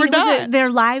 Yeah. Their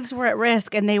lives were at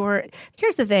risk, and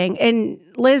here's the thing. And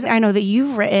Liz, I know that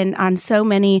you've written on so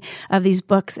many of these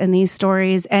books and these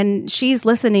stories, and she's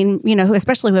listening, you know, who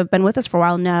have been with us for a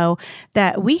while, know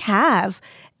that we have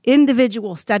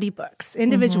individual study books,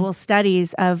 individual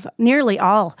studies of nearly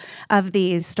all of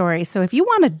these stories. So if you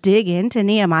want to dig into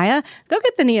Nehemiah, go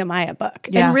get the Nehemiah book.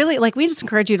 Yeah. And really, we just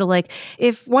encourage you to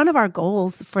if one of our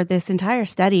goals for this entire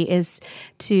study is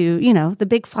to, you know, the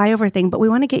big flyover thing, but we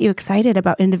want to get you excited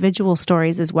about individual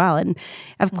stories as well. And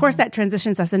of course that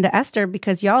transitions us into Esther,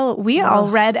 because we all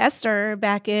read Esther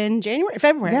back in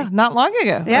February. Yeah, not long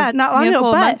ago. Yeah, not long ago.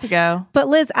 Months ago. But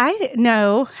Liz, I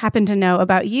happen to know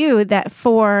about you that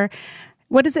for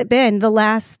what has it been? The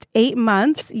last 8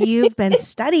 months, you've been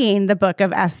studying the book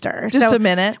of Esther. Just a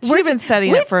minute. We've been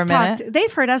studying it for a minute.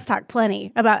 They've heard us talk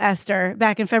plenty about Esther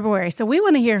back in February. So we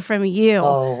want to hear from you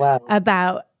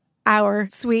about our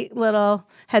sweet little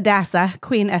Hadassah,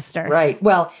 Queen Esther. Right.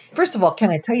 Well, first of all, can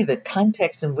I tell you the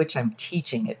context in which I'm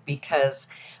teaching it? Because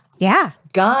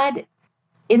God,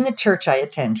 in the church I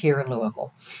attend here in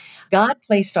Louisville, God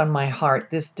placed on my heart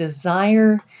this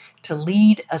desire to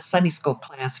lead a Sunday school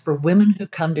class for women who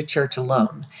come to church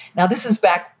alone. Now, this is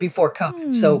back before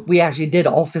COVID, so we actually did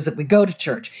all physically go to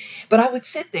church. But I would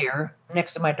sit there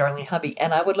next to my darling hubby,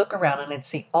 and I would look around and I'd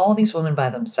see all these women by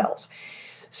themselves.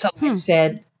 So I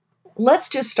said, let's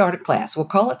just start a class. We'll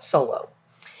call it solo.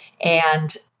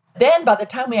 And then by the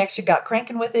time we actually got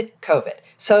cranking with it, COVID.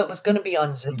 So it was going to be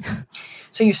on Zoom.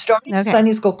 So you start a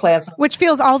Sunday school class. Which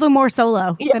feels all the more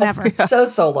solo than ever. So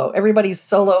solo. Everybody's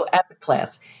solo at the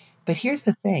class. But here's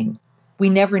the thing.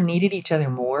 We never needed each other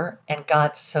more, and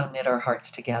God so knit our hearts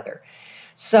together.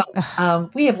 So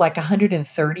we have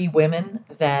 130 women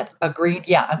that agreed,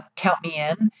 count me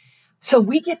in. So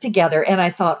we get together, and I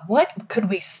thought, what could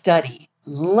we study?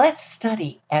 Let's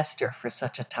study Esther for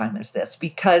such a time as this,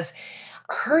 because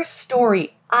her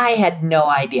story, I had no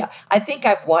idea. I think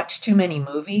I've watched too many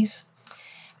movies.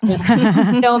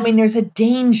 There's a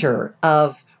danger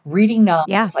of reading novels.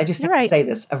 Yeah, I just have to say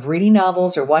this, of reading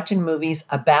novels or watching movies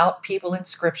about people in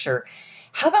scripture.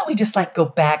 How about we just go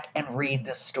back and read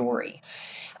the story?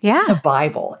 The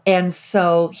Bible. And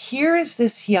so here is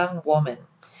this young woman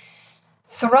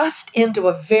thrust into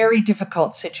a very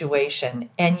difficult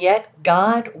situation, and yet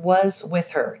God was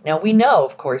with her. Now we know,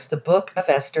 of course, the book of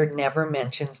Esther never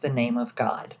mentions the name of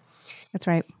God. That's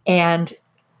right. And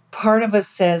part of us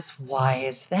says, why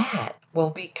is that? Well,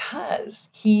 because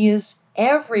he is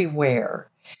everywhere.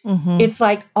 It's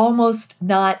almost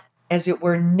not, as it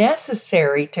were,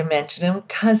 necessary to mention him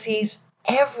because he's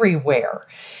everywhere.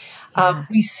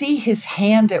 We see his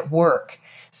hand at work,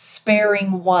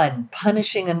 sparing one,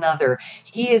 punishing another.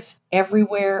 He is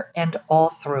everywhere and all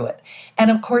through it.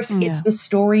 And of course, it's the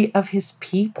story of his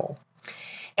people.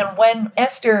 And when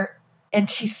Esther, and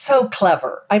she's so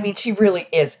clever. I mean, she really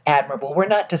is admirable. We're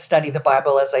not to study the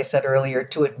Bible, as I said earlier,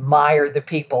 to admire the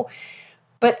people.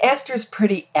 But Esther's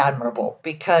pretty admirable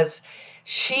because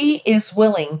she is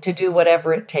willing to do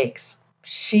whatever it takes.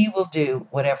 She will do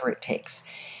whatever it takes.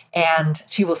 And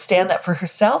she will stand up for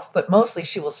herself, but mostly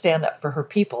she will stand up for her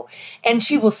people. And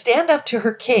she will stand up to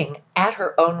her king at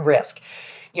her own risk.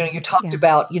 You talked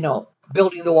about,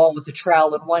 building the wall with the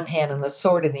trowel in one hand and the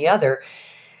sword in the other.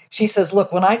 She says,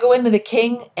 look, when I go into the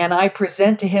king and I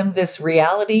present to him this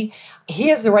reality, he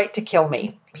has the right to kill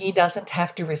me. He doesn't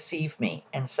have to receive me.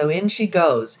 And so in she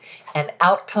goes, and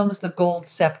out comes the gold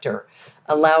scepter,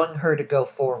 allowing her to go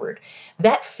forward.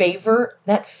 That favor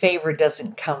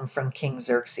doesn't come from King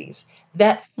Xerxes.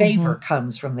 That favor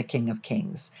comes from the King of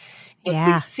Kings.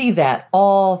 And we see that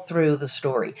all through the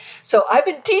story. So I've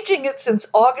been teaching it since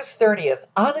August 30th,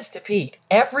 honest to Pete,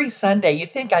 every Sunday. You'd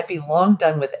think I'd be long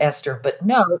done with Esther, but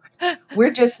no,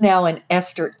 we're just now in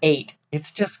Esther 8.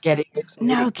 It's just getting exciting.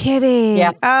 No kidding.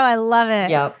 Yeah. Oh, I love it.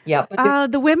 Yeah. Oh,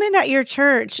 the women at your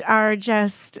church are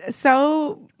just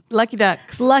so lucky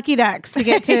ducks to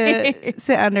get to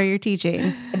sit under your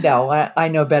teaching. No, I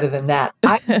know better than that.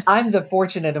 I'm the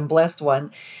fortunate and blessed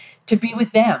one to be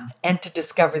with them and to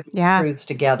discover the truths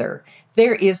together.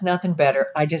 There is nothing better,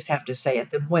 I just have to say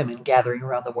it, than women gathering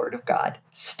around the Word of God.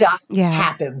 Stuff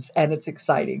happens, and it's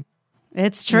exciting.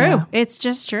 It's true. Yeah. It's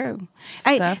just true.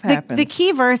 Stuff happens. The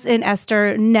key verse in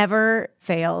Esther never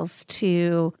fails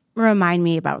to remind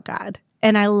me about God.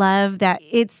 And I love that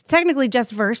it's technically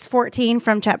just verse 14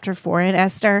 from chapter 4 in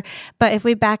Esther. But if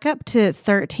we back up to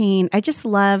 13, I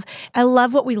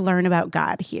love what we learn about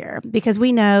God here, because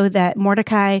we know that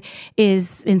Mordecai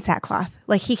is in sackcloth.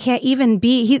 Like he can't even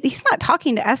he's not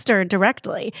talking to Esther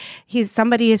directly.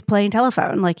 Somebody is playing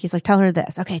telephone. Like he's like, tell her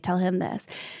this. Okay, tell him this.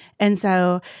 And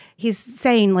so he's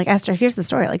saying, like, Esther, here's the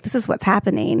story. Like, this is what's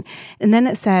happening. And then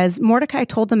it says, Mordecai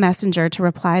told the messenger to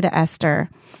reply to Esther,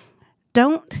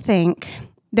 don't think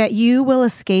that you will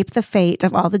escape the fate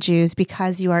of all the Jews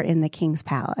because you are in the king's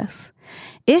palace.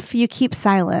 If you keep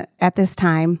silent at this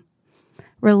time,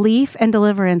 relief and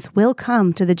deliverance will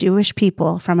come to the Jewish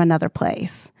people from another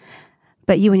place.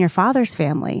 But you and your father's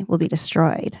family will be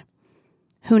destroyed.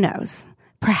 Who knows?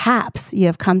 Perhaps you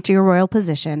have come to your royal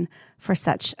position for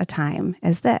such a time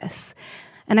as this.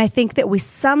 And I think that we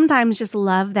sometimes just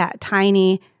love that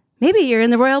tiny, maybe you're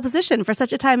in the royal position for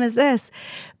such a time as this.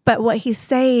 But what he's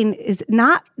saying is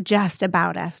not just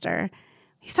about Esther.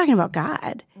 He's talking about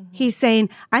God. He's saying,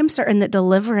 I'm certain that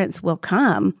deliverance will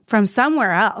come from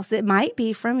somewhere else. It might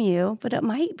be from you, but it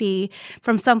might be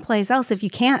from someplace else if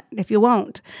you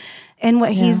won't. And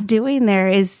what he's doing there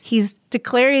is he's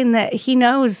declaring that he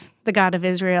knows the God of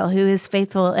Israel, who is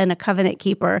faithful and a covenant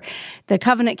keeper, the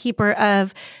covenant keeper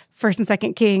of 1st and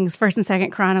 2nd Kings, 1st and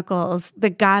 2nd Chronicles, the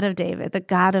God of David, the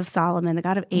God of Solomon, the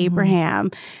God of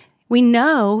Abraham. We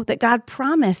know that God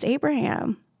promised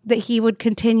Abraham that he would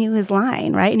continue his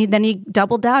line, right? And then he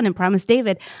doubled down and promised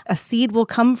David, a seed will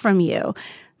come from you.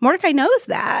 Mordecai knows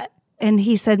that. And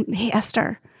he said, hey,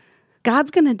 Esther,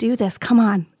 God's going to do this. Come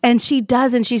on. And she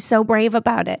does, and she's so brave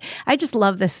about it. I just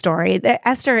love this story. That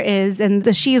Esther is, and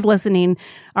the she's listening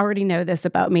already know this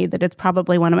about me, that it's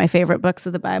probably one of my favorite books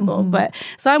of the Bible. But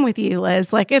so I'm with you,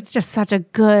 Liz. Like, it's just such a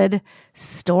good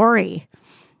story.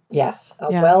 Yes, a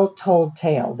well-told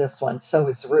tale, this one. So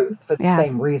is Ruth, for the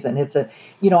same reason. It's I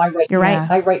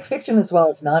write fiction as well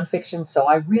as nonfiction, so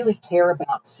I really care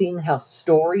about seeing how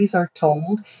stories are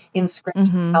told in scripture,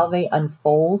 how they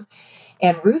unfold.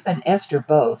 And Ruth and Esther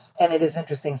both, and it is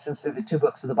interesting since they're the two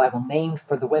books of the Bible named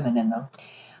for the women in them.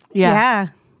 Yeah.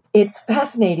 It's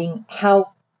fascinating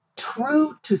how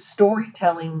true to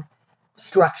storytelling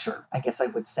structure, I guess I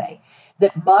would say,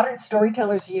 that modern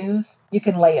storytellers use, you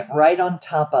can lay it right on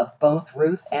top of both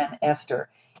Ruth and Esther,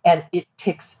 and it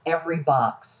ticks every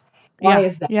box. Why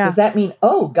is that? Does that mean,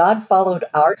 God followed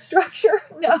our structure?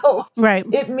 No. Right.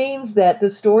 It means that the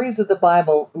stories of the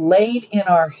Bible laid in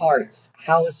our hearts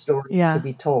how a story is to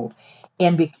be told.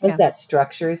 And because that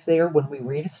structure is there, when we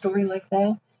read a story like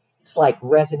that, it's like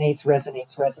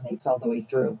resonates all the way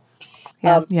through.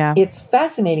 It's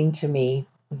fascinating to me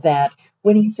that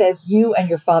when he says, you and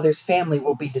your father's family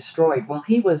will be destroyed, well,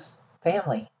 he was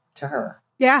family to her.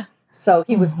 Yeah. So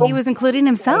he was including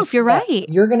himself. You're right.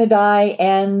 You're going to die,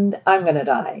 and I'm going to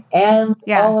die, and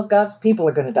all of God's people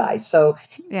are going to die. So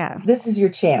this is your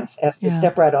chance, Esther.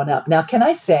 Step right on up. Now, can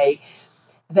I say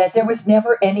that there was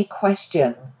never any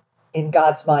question in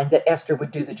God's mind that Esther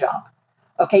would do the job?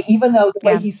 Okay, even though the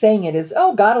way he's saying it is,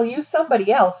 God will use somebody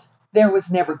else, there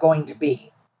was never going to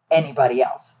be anybody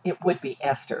else. It would be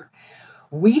Esther.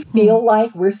 We feel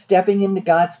like we're stepping into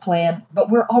God's plan, but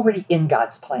we're already in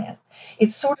God's plan.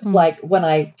 It's sort of like when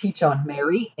I teach on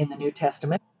Mary in the New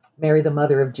Testament, Mary, the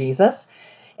mother of Jesus,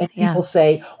 and people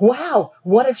say, wow,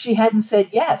 what if she hadn't said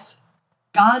yes?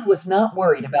 God was not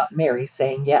worried about Mary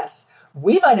saying yes.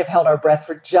 We might have held our breath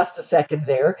for just a second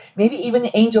there. Maybe even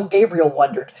the angel Gabriel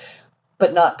wondered,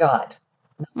 but not God.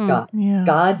 Not God. Yeah.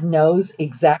 God knows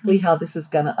exactly how this is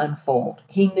going to unfold.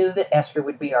 He knew that Esther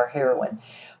would be our heroine.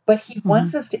 But he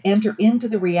wants us to enter into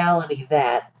the reality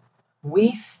that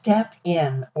we step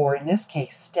in, or in this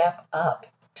case, step up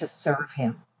to serve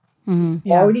him. Mhm.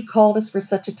 Yeah. Already called us for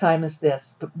such a time as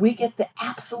this, but we get the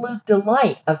absolute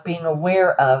delight of being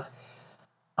aware of,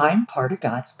 I'm part of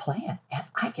God's plan, and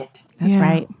I get to. That's Yeah.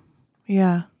 right.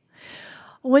 Yeah.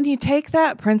 When you take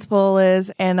that principle,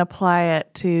 Liz, and apply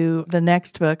it to the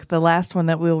next book, the last one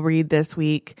that we'll read this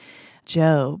week,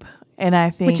 Job. And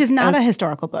I think, Which is not a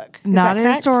historical book. Is not that a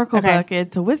correct? historical Okay. book.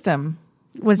 It's a wisdom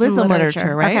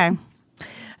Literature, right? Okay.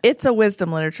 It's a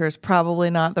wisdom literature is probably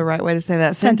not the right way to say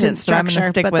that Sentence so I'm going to structure,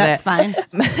 stick but with that's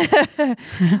it.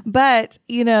 fine. But,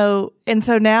 and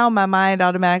so now my mind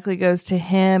automatically goes to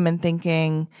him and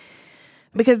thinking,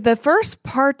 because the first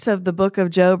parts of the book of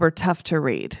Job are tough to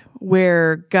read,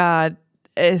 where God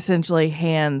essentially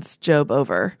hands Job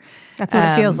over. That's what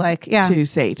it feels like. Yeah. To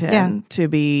Satan Yeah. to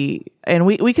be, and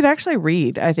we could actually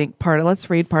read, I think, let's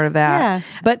read part of that. Yeah.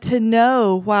 But to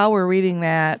know while we're reading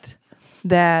that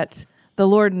the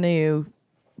Lord knew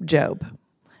Job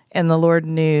and the Lord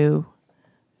knew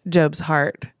Job's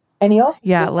heart. And he also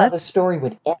Yeah, knew how the story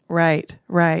would end.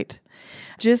 Right.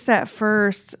 Just that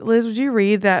first, Liz, would you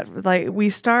read that? Like, we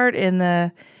start in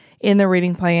the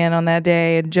reading plan on that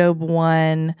day in Job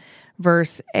 1,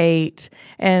 verse 8.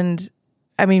 And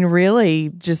I mean,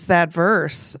 really, just that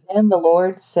verse. Then the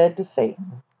Lord said to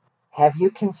Satan, have you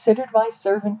considered my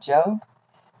servant Job?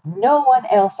 No one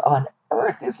else on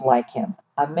earth is like him,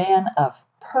 a man of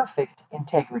perfect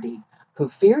integrity who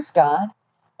fears God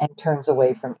and turns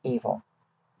away from evil.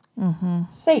 Mm-hmm.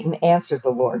 Satan answered the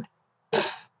Lord.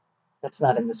 That's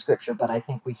not in the scripture, but I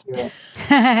think we hear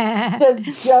it.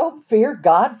 Does Job fear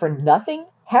God for nothing?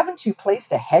 Haven't you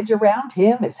placed a hedge around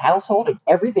him, his household, and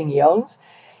everything he owns?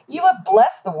 You have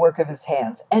blessed the work of his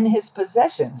hands, and his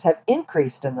possessions have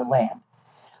increased in the land.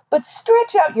 But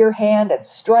stretch out your hand and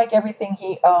strike everything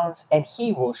he owns, and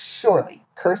he will surely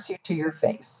curse you to your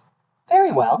face.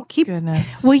 Very well.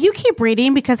 Goodness. Will you keep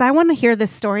reading? Because I want to hear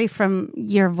this story from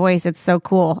your voice. It's so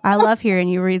cool. I love hearing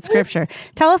you read scripture.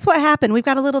 Tell us what happened. We've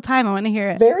got a little time. I want to hear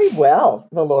it. Very well,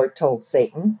 the Lord told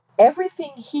Satan.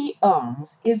 Everything he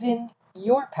owns is in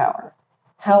your power.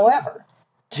 However,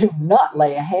 do not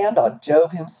lay a hand on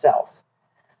Job himself.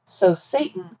 So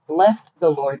Satan left the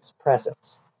Lord's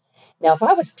presence. Now, if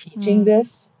I was teaching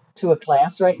this to a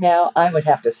class right now, I would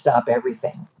have to stop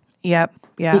everything. Yep.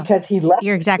 Yeah. Because he left.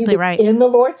 You're exactly he was right. in the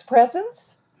Lord's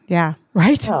presence? Yeah.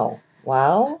 Right? Oh,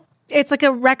 wow. It's like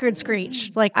a record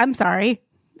screech. Like, I'm sorry.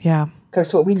 Yeah. Of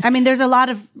course, what we I mean, there's a lot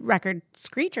of record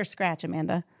screech or scratch,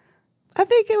 Amanda. I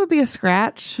think it would be a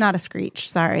scratch. Not a screech.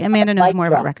 Sorry. Amanda knows mic more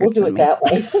drop. about records We'll do than it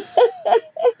me. that way.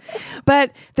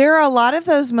 But there are a lot of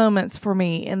those moments for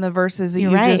me in the verses that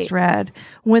You're you right. just read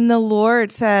when the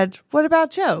Lord said, what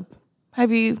about Job?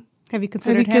 Have you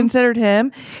considered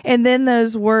him? And then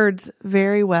those words,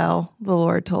 very well, the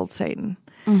Lord told Satan.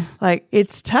 Like,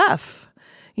 it's tough,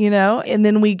 and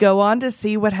then we go on to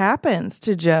see what happens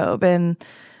to Job and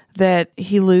that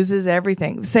he loses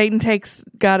everything. Satan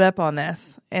got up on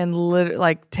this and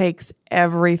takes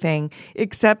everything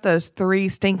except those 3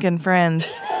 stinking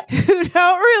friends who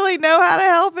don't really know how to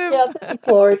help him. Yeah, thanks,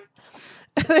 Lord.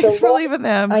 Thanks for leaving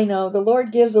them. I know. The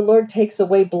Lord gives, the Lord takes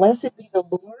away. Blessed be the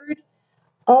Lord.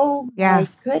 Oh, Yeah. my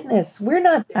goodness. We're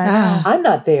not there. I know. I'm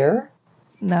not there.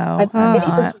 No.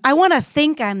 I want to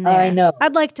think I'm there. I know.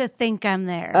 I'd like to think I'm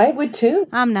there. I would too.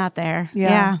 I'm not there. Yeah.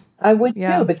 Yeah. I would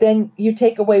Yeah. too. But then you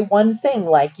take away one thing,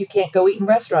 like you can't go eat in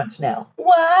restaurants now.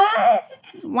 What?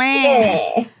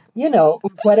 Wah.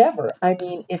 Whatever. I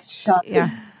mean, it's shocking.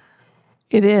 Yeah.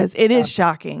 It is. It is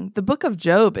shocking. The book of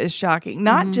Job is shocking.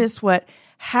 Not just what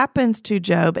happens to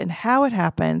Job and how it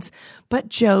happens, but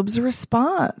Job's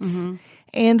response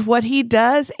and what he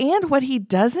does and what he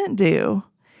doesn't do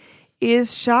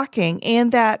is shocking.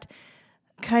 And that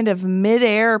kind of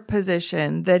midair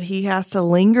position that he has to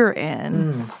linger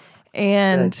in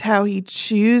and how he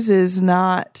chooses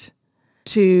not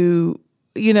to,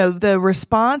 the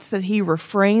response that he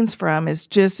refrains from is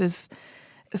just as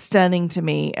stunning to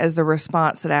me as the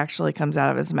response that actually comes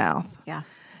out of his mouth. Yeah.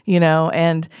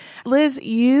 And Liz,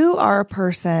 you are a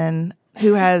person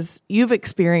who you've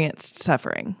experienced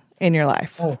suffering in your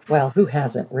life. Oh, well, who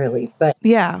hasn't really? But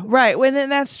Yeah, right.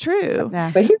 And that's true.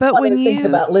 Yeah. But here's But one when of the things you-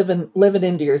 about living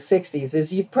into your 60s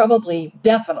is you've probably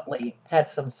definitely had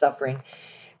some suffering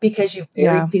because you buried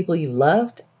Yeah. people you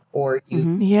loved or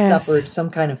you Yes. suffered some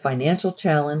kind of financial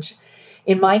challenge.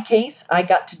 In my case, I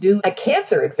got to do a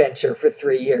cancer adventure for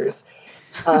 3 years.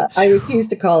 I refuse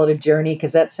to call it a journey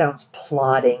because that sounds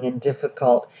plodding and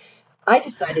difficult. I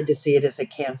decided to see it as a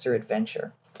cancer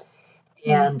adventure.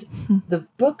 And the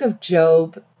book of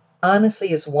Job,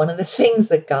 honestly, is one of the things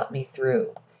that got me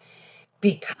through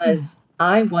because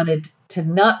I wanted to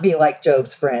not be like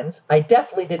Job's friends. I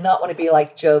definitely did not want to be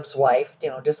like Job's wife,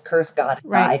 just curse God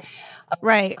and Right. die.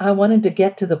 Right. I wanted to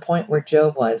get to the point where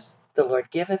Job was, the Lord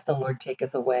giveth, the Lord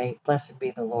taketh away, blessed be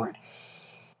the Lord.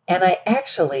 And I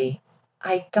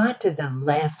got to the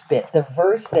last bit, the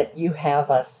verse that you have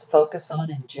us focus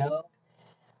on in Job.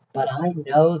 But I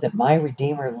know that my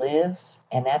Redeemer lives,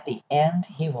 and at the end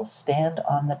he will stand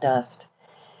on the dust.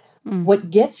 Mm. What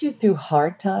gets you through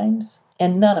hard times,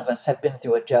 and none of us have been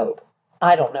through a Job.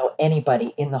 I don't know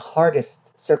anybody in the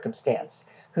hardest circumstance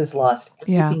who's lost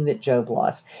Yeah. everything that Job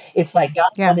lost. It's like God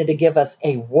Yeah. wanted to give us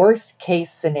a worst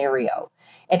case scenario,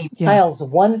 and he Yeah. piles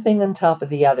one thing on top of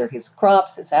the other: his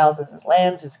crops, his houses, his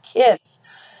lands, his kids.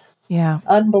 Yeah.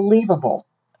 Unbelievable.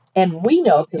 And we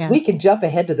know because Yeah. we can jump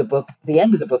ahead to the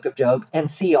end of the book of Job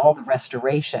and see all the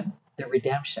restoration, the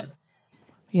redemption.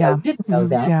 Yeah. Job didn't know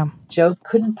that. Yeah. Job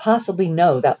couldn't possibly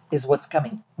know that is what's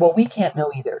coming. Well, we can't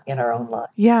know either in our own life.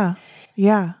 Yeah.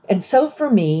 Yeah. And so for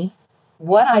me,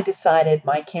 what I decided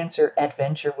my cancer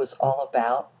adventure was all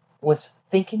about was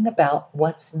thinking about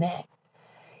what's next.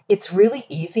 It's really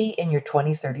easy in your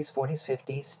 20s, 30s, 40s,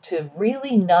 50s to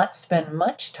really not spend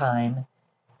much time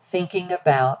thinking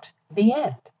about the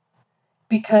end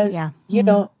because Yeah.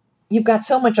 you've got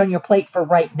so much on your plate for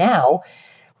right now.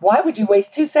 Why would you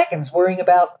waste 2 seconds worrying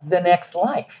about the next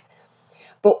life?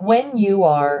 But when you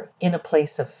are in a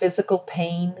place of physical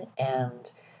pain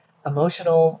and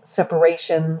emotional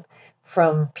separation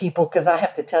from people, because I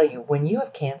have to tell you, when you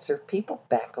have cancer, people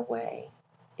back away.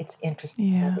 It's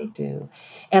interesting how Yeah. they do.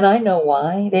 And I know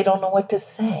why. They don't know what to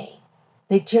say.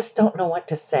 They just don't know what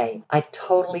to say. I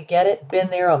totally get it. Been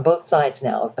there on both sides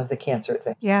now of the cancer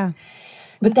adventure. Yeah.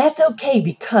 But that's okay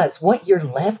because what you're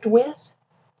left with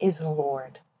is the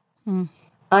Lord. Mm.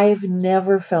 I've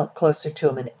never felt closer to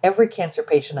him. And every cancer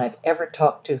patient I've ever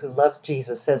talked to who loves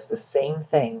Jesus says the same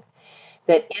thing,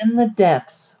 that in the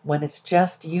depths, when it's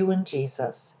just you and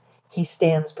Jesus, he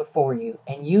stands before you.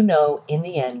 And you know, in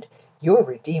the end, your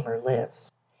Redeemer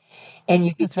lives. And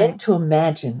you That's begin right. to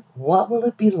imagine, what will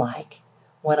it be like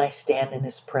when I stand in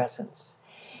his presence?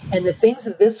 And the things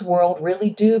of this world really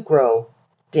do grow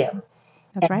dim.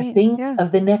 That's And the right. things Yeah.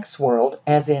 of the next world,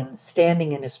 as in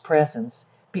standing in his presence,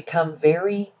 become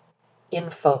very in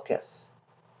focus.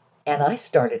 And I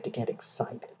started to get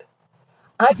excited.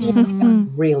 I mean, I got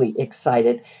Mm-hmm. really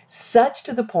excited, such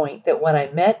to the point that when I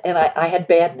met, and I had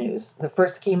bad news. The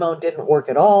first chemo didn't work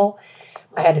at all.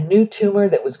 I had a new tumor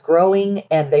that was growing,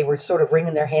 and they were sort of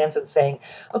wringing their hands and saying,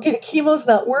 okay, the chemo's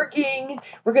not working.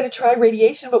 We're going to try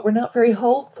radiation, but we're not very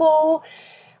hopeful.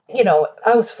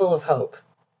 I was full of hope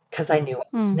because I knew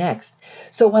what was Mm. next.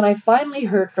 So when I finally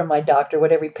heard from my doctor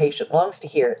what every patient longs to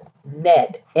hear,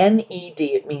 NED,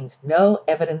 N-E-D, it means no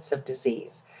evidence of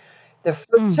disease. The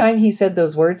first Mm. time he said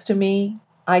those words to me,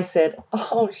 I said,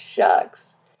 oh,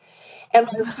 shucks. And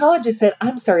my oncologist said,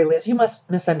 I'm sorry, Liz, you must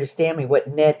misunderstand me what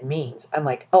NED means. I'm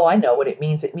like, oh, I know what it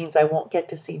means. It means I won't get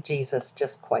to see Jesus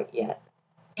just quite yet.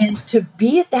 And to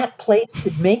be at that place,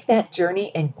 to make that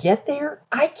journey and get there,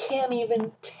 I can't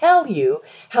even tell you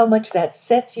how much that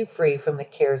sets you free from the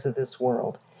cares of this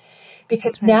world.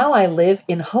 Because That's right. now I live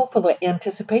in hopeful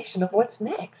anticipation of what's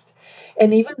next.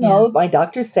 And even Yeah. though my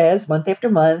doctor says month after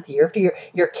month, year after year,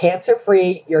 you're cancer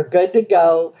free, you're good to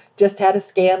go, just had a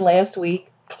scan last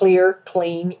week, clear,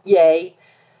 clean, yay.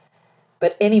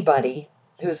 But anybody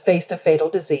who's faced a fatal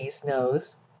disease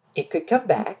knows it could come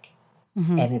back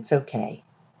Mm-hmm. and it's okay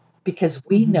because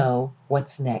we Mm-hmm. know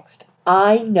what's next.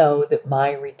 I know that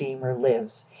my Redeemer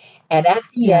lives, and at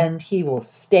the Yeah. end, he will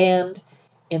stand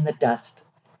in the dust.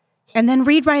 And then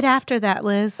read right after that,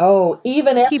 Liz. Oh,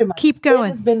 even after my Keep skin going.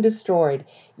 has been destroyed,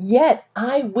 yet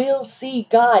I will see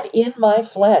God in my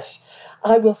flesh.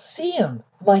 I will see him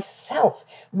myself.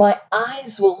 My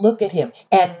eyes will look at him,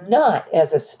 and not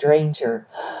as a stranger.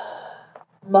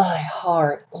 My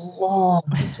heart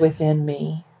longs within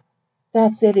me.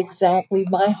 That's it exactly.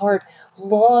 My heart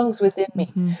longs within me.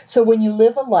 Mm-hmm. So when you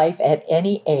live a life at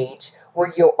any age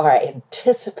where you are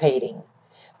anticipating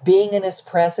being in his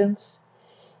presence,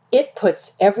 it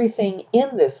puts everything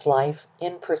in this life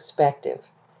in perspective.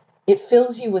 It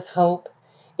fills you with hope.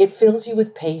 It fills you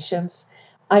with patience.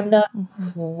 I'm not Mm-hmm.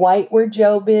 quite where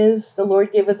Job is. The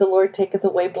Lord giveth, the Lord taketh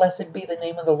away. Blessed be the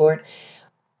name of the Lord.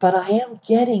 But I am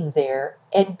getting there.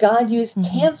 And God used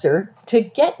Mm-hmm. cancer to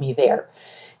get me there.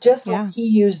 Just like Yeah. he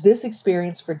used this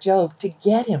experience for Job to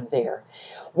get him there.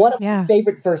 One of my Yeah.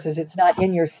 favorite verses, it's not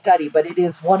in your study, but it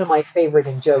is one of my favorite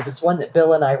in Job, is one that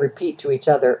Bill and I repeat to each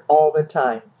other all the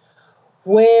time.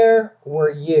 Where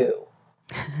were you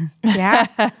Yeah.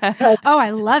 Oh, I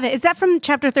love it. Is that from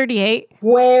chapter 38?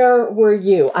 Where were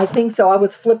you? I think so. I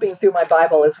was flipping through my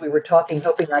Bible as we were talking,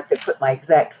 hoping I could put my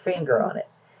exact finger on it.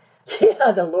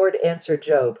 Yeah, the Lord answered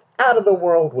Job out of the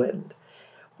whirlwind.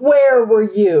 Where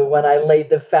were you when I laid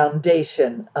the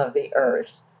foundation of the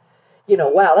earth?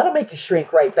 Wow, that'll make you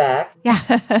shrink right back. Yeah,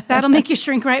 that'll make you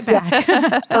shrink right back.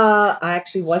 I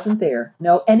actually wasn't there.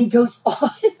 No, and he goes on.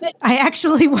 I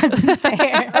actually wasn't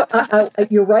there.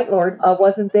 You're right, Lord. I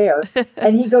wasn't there.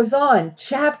 And he goes on,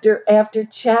 chapter after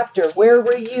chapter. Where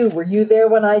were you? Were you there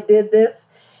when I did this?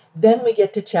 Then we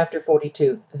get to chapter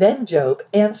 42. Then Job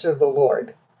answered the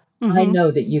Lord, I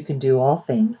know that you can do all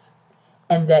things,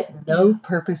 and that no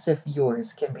purpose of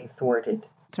yours can be thwarted.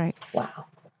 That's right. Wow.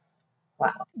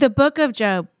 The book of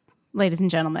Job, ladies and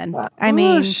gentlemen. Wow. I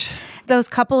mean, those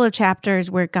couple of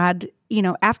chapters where God,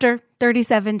 after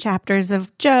 37 chapters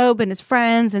of Job and his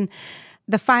friends and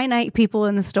the finite people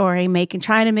in the story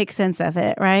trying to make sense of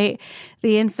it, right?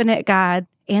 The infinite God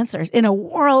answers in a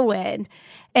whirlwind.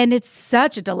 And it's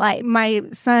such a delight. My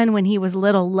son, when he was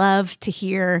little, loved to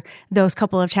hear those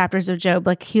couple of chapters of Job.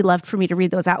 Like, he loved for me to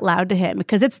read those out loud to him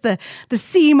because it's the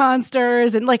sea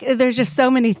monsters. And there's just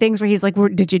so many things where he's like,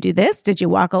 did you do this? Did you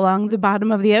walk along the bottom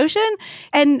of the ocean?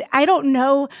 And I don't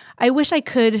know. I wish I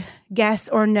could guess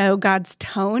or know God's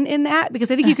tone in that,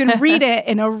 because I think you can read it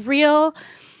in a real,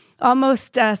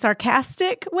 almost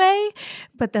sarcastic way.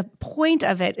 But the point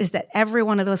of it is that every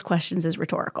one of those questions is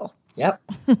rhetorical. Yep.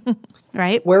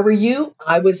 Right? Where were you?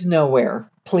 I was nowhere.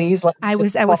 Please let me I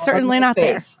was certainly not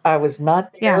there. I was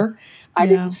not there. Yeah. I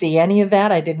didn't see any of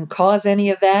that. I didn't cause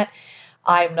any of that.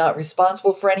 I'm not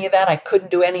responsible for any of that. I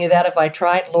couldn't do any of that if I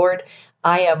tried. Lord,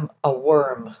 I am a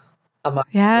worm among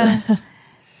worms.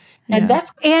 And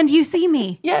and you see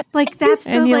me. Yes.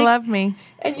 And you love me.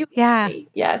 And you me.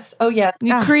 Yes. Oh, yes.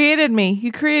 You created me.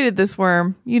 You created this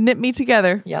worm. You knit me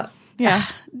together. Yeah. Yeah.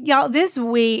 Y'all, this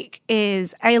week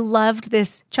I loved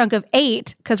this chunk of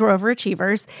 8, because we're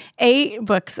overachievers, 8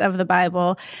 books of the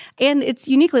Bible. And it's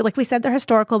uniquely, like we said, they're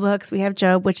historical books. We have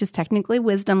Job, which is technically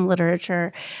wisdom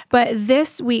literature. But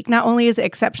this week, not only is it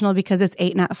exceptional because it's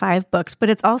 8, not 5 books,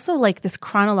 but it's also like this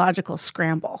chronological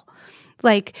scramble.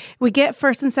 Like, we get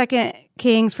 1st and 2nd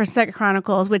Kings, 1st and 2nd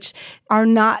Chronicles, which are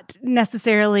not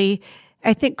necessarily,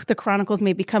 I think the Chronicles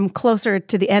may become closer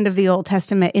to the end of the Old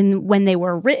Testament when they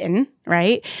were written,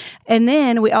 right? And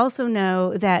then we also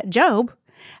know that Job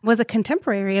was a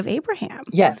contemporary of Abraham.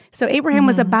 Yes. So Abraham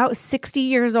was about 60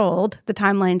 years old, the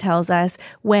timeline tells us,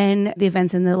 when the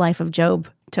events in the life of Job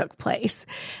took place.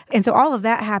 And so all of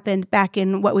that happened back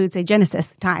in what we would say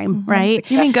Genesis time, right?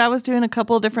 You mean God was doing a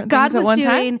couple of different things at one time?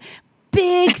 God was doing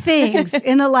big things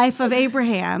in the life of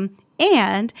Abraham,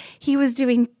 and he was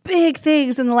doing big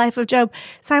things in the life of Job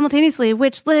simultaneously,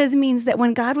 which, Liz, means that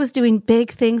when God was doing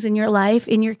big things in your life,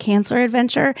 in your cancer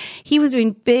adventure, he was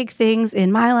doing big things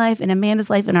in my life, in Amanda's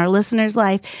life, in our listeners'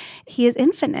 life. He is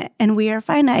infinite and we are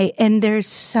finite. And there's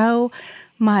so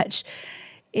much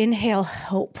inhale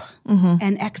hope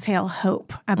and exhale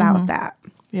hope about that.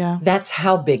 Yeah. That's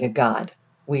how big a God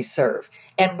we serve.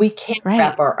 And we can't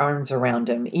wrap our arms around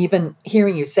him. Even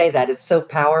hearing you say that is so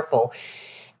powerful.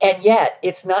 And yet,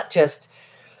 it's not just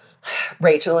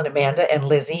Rachel and Amanda and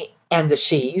Lizzie and the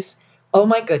she's. Oh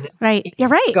my goodness. Right. You're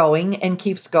right. Keeps going and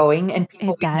keeps going, and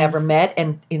people we've never met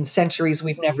and in centuries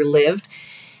we've never lived.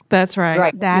 That's right.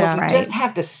 Right. That's We right. just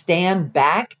have to stand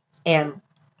back and,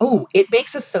 it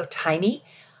makes us so tiny.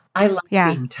 I love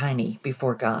being tiny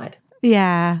before God.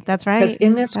 Yeah, that's right. Because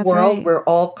in this world, we're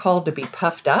all called to be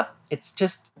puffed up. It's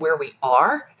just where we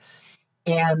are.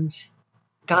 And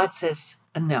God says,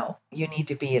 no, you need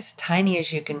to be as tiny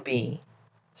as you can be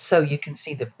so you can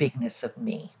see the bigness of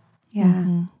me.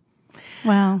 Yeah.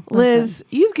 Wow. Liz,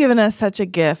 you've given us such a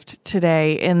gift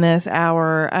today in this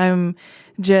hour. I'm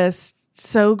just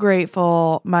so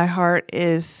grateful. My heart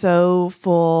is so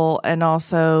full and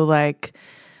also like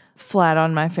flat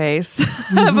on my face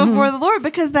before the Lord,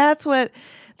 because that's what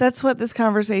this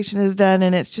conversation has done.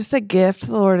 And it's just a gift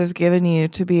the Lord has given you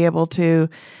to be able to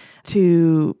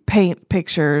paint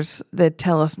pictures that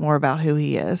tell us more about who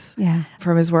he is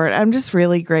from his word. I'm just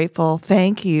really grateful.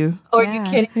 Thank you. Oh, are you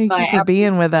kidding? Thank you for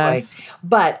being with us.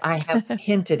 But I have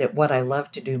hinted at what I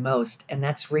love to do most, and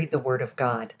that's read the word of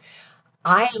God.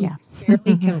 I am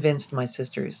fairly convinced, my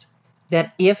sisters,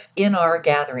 that if in our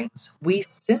gatherings we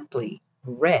simply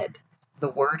read the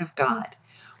word of God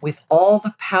with all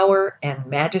the power and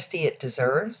majesty it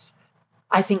deserves,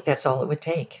 I think that's all it would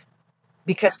take.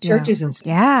 Because churches in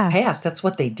past, that's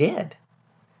what they did.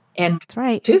 And that's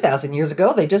right. 2,000 years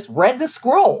ago, they just read the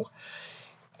scroll.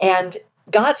 And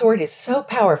God's word is so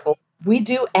powerful we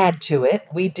do add to it.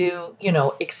 We do,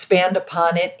 expand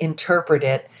upon it, interpret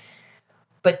it.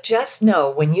 But just know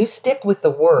when you stick with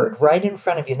the word right in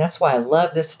front of you, and that's why I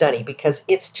love this study, because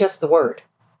it's just the word.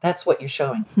 That's what you're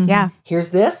showing. Yeah.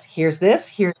 Here's this, here's this,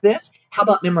 here's this. How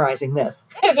about memorizing this?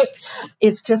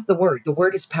 It's just the word. The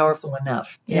word is powerful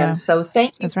enough. Yeah. And so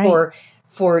thank you That's right.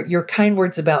 for your kind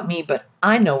words about me, but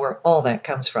I know where all that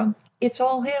comes from. It's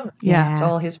all him. Yeah. It's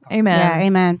all his part. Amen. Yeah.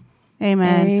 Amen.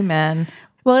 Amen. Amen.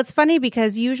 Well, it's funny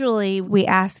because usually we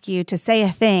ask you to say a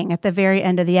thing at the very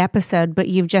end of the episode, but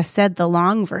you've just said the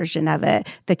long version of it,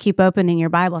 the keep opening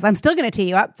your Bibles. I'm still going to tee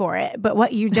you up for it, but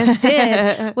what you just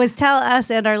did was tell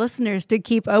us and our listeners to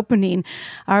keep opening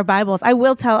our Bibles. I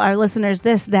will tell our listeners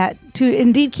this, that to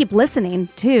indeed keep listening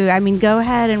too. I mean, go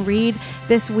ahead and read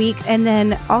this week. And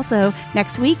then also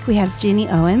next week, we have Ginny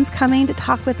Owens coming to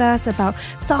talk with us about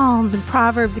Psalms and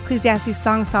Proverbs, Ecclesiastes,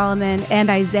 Song of Solomon,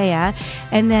 and Isaiah.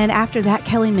 And then after that,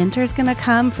 Kelly Minter's going to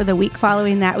come for the week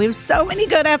following that. We have so many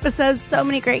good episodes, so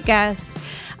many great guests.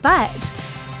 But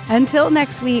until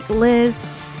next week, Liz,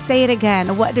 say it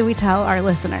again. What do we tell our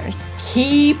listeners?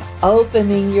 Keep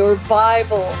opening your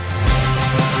Bible.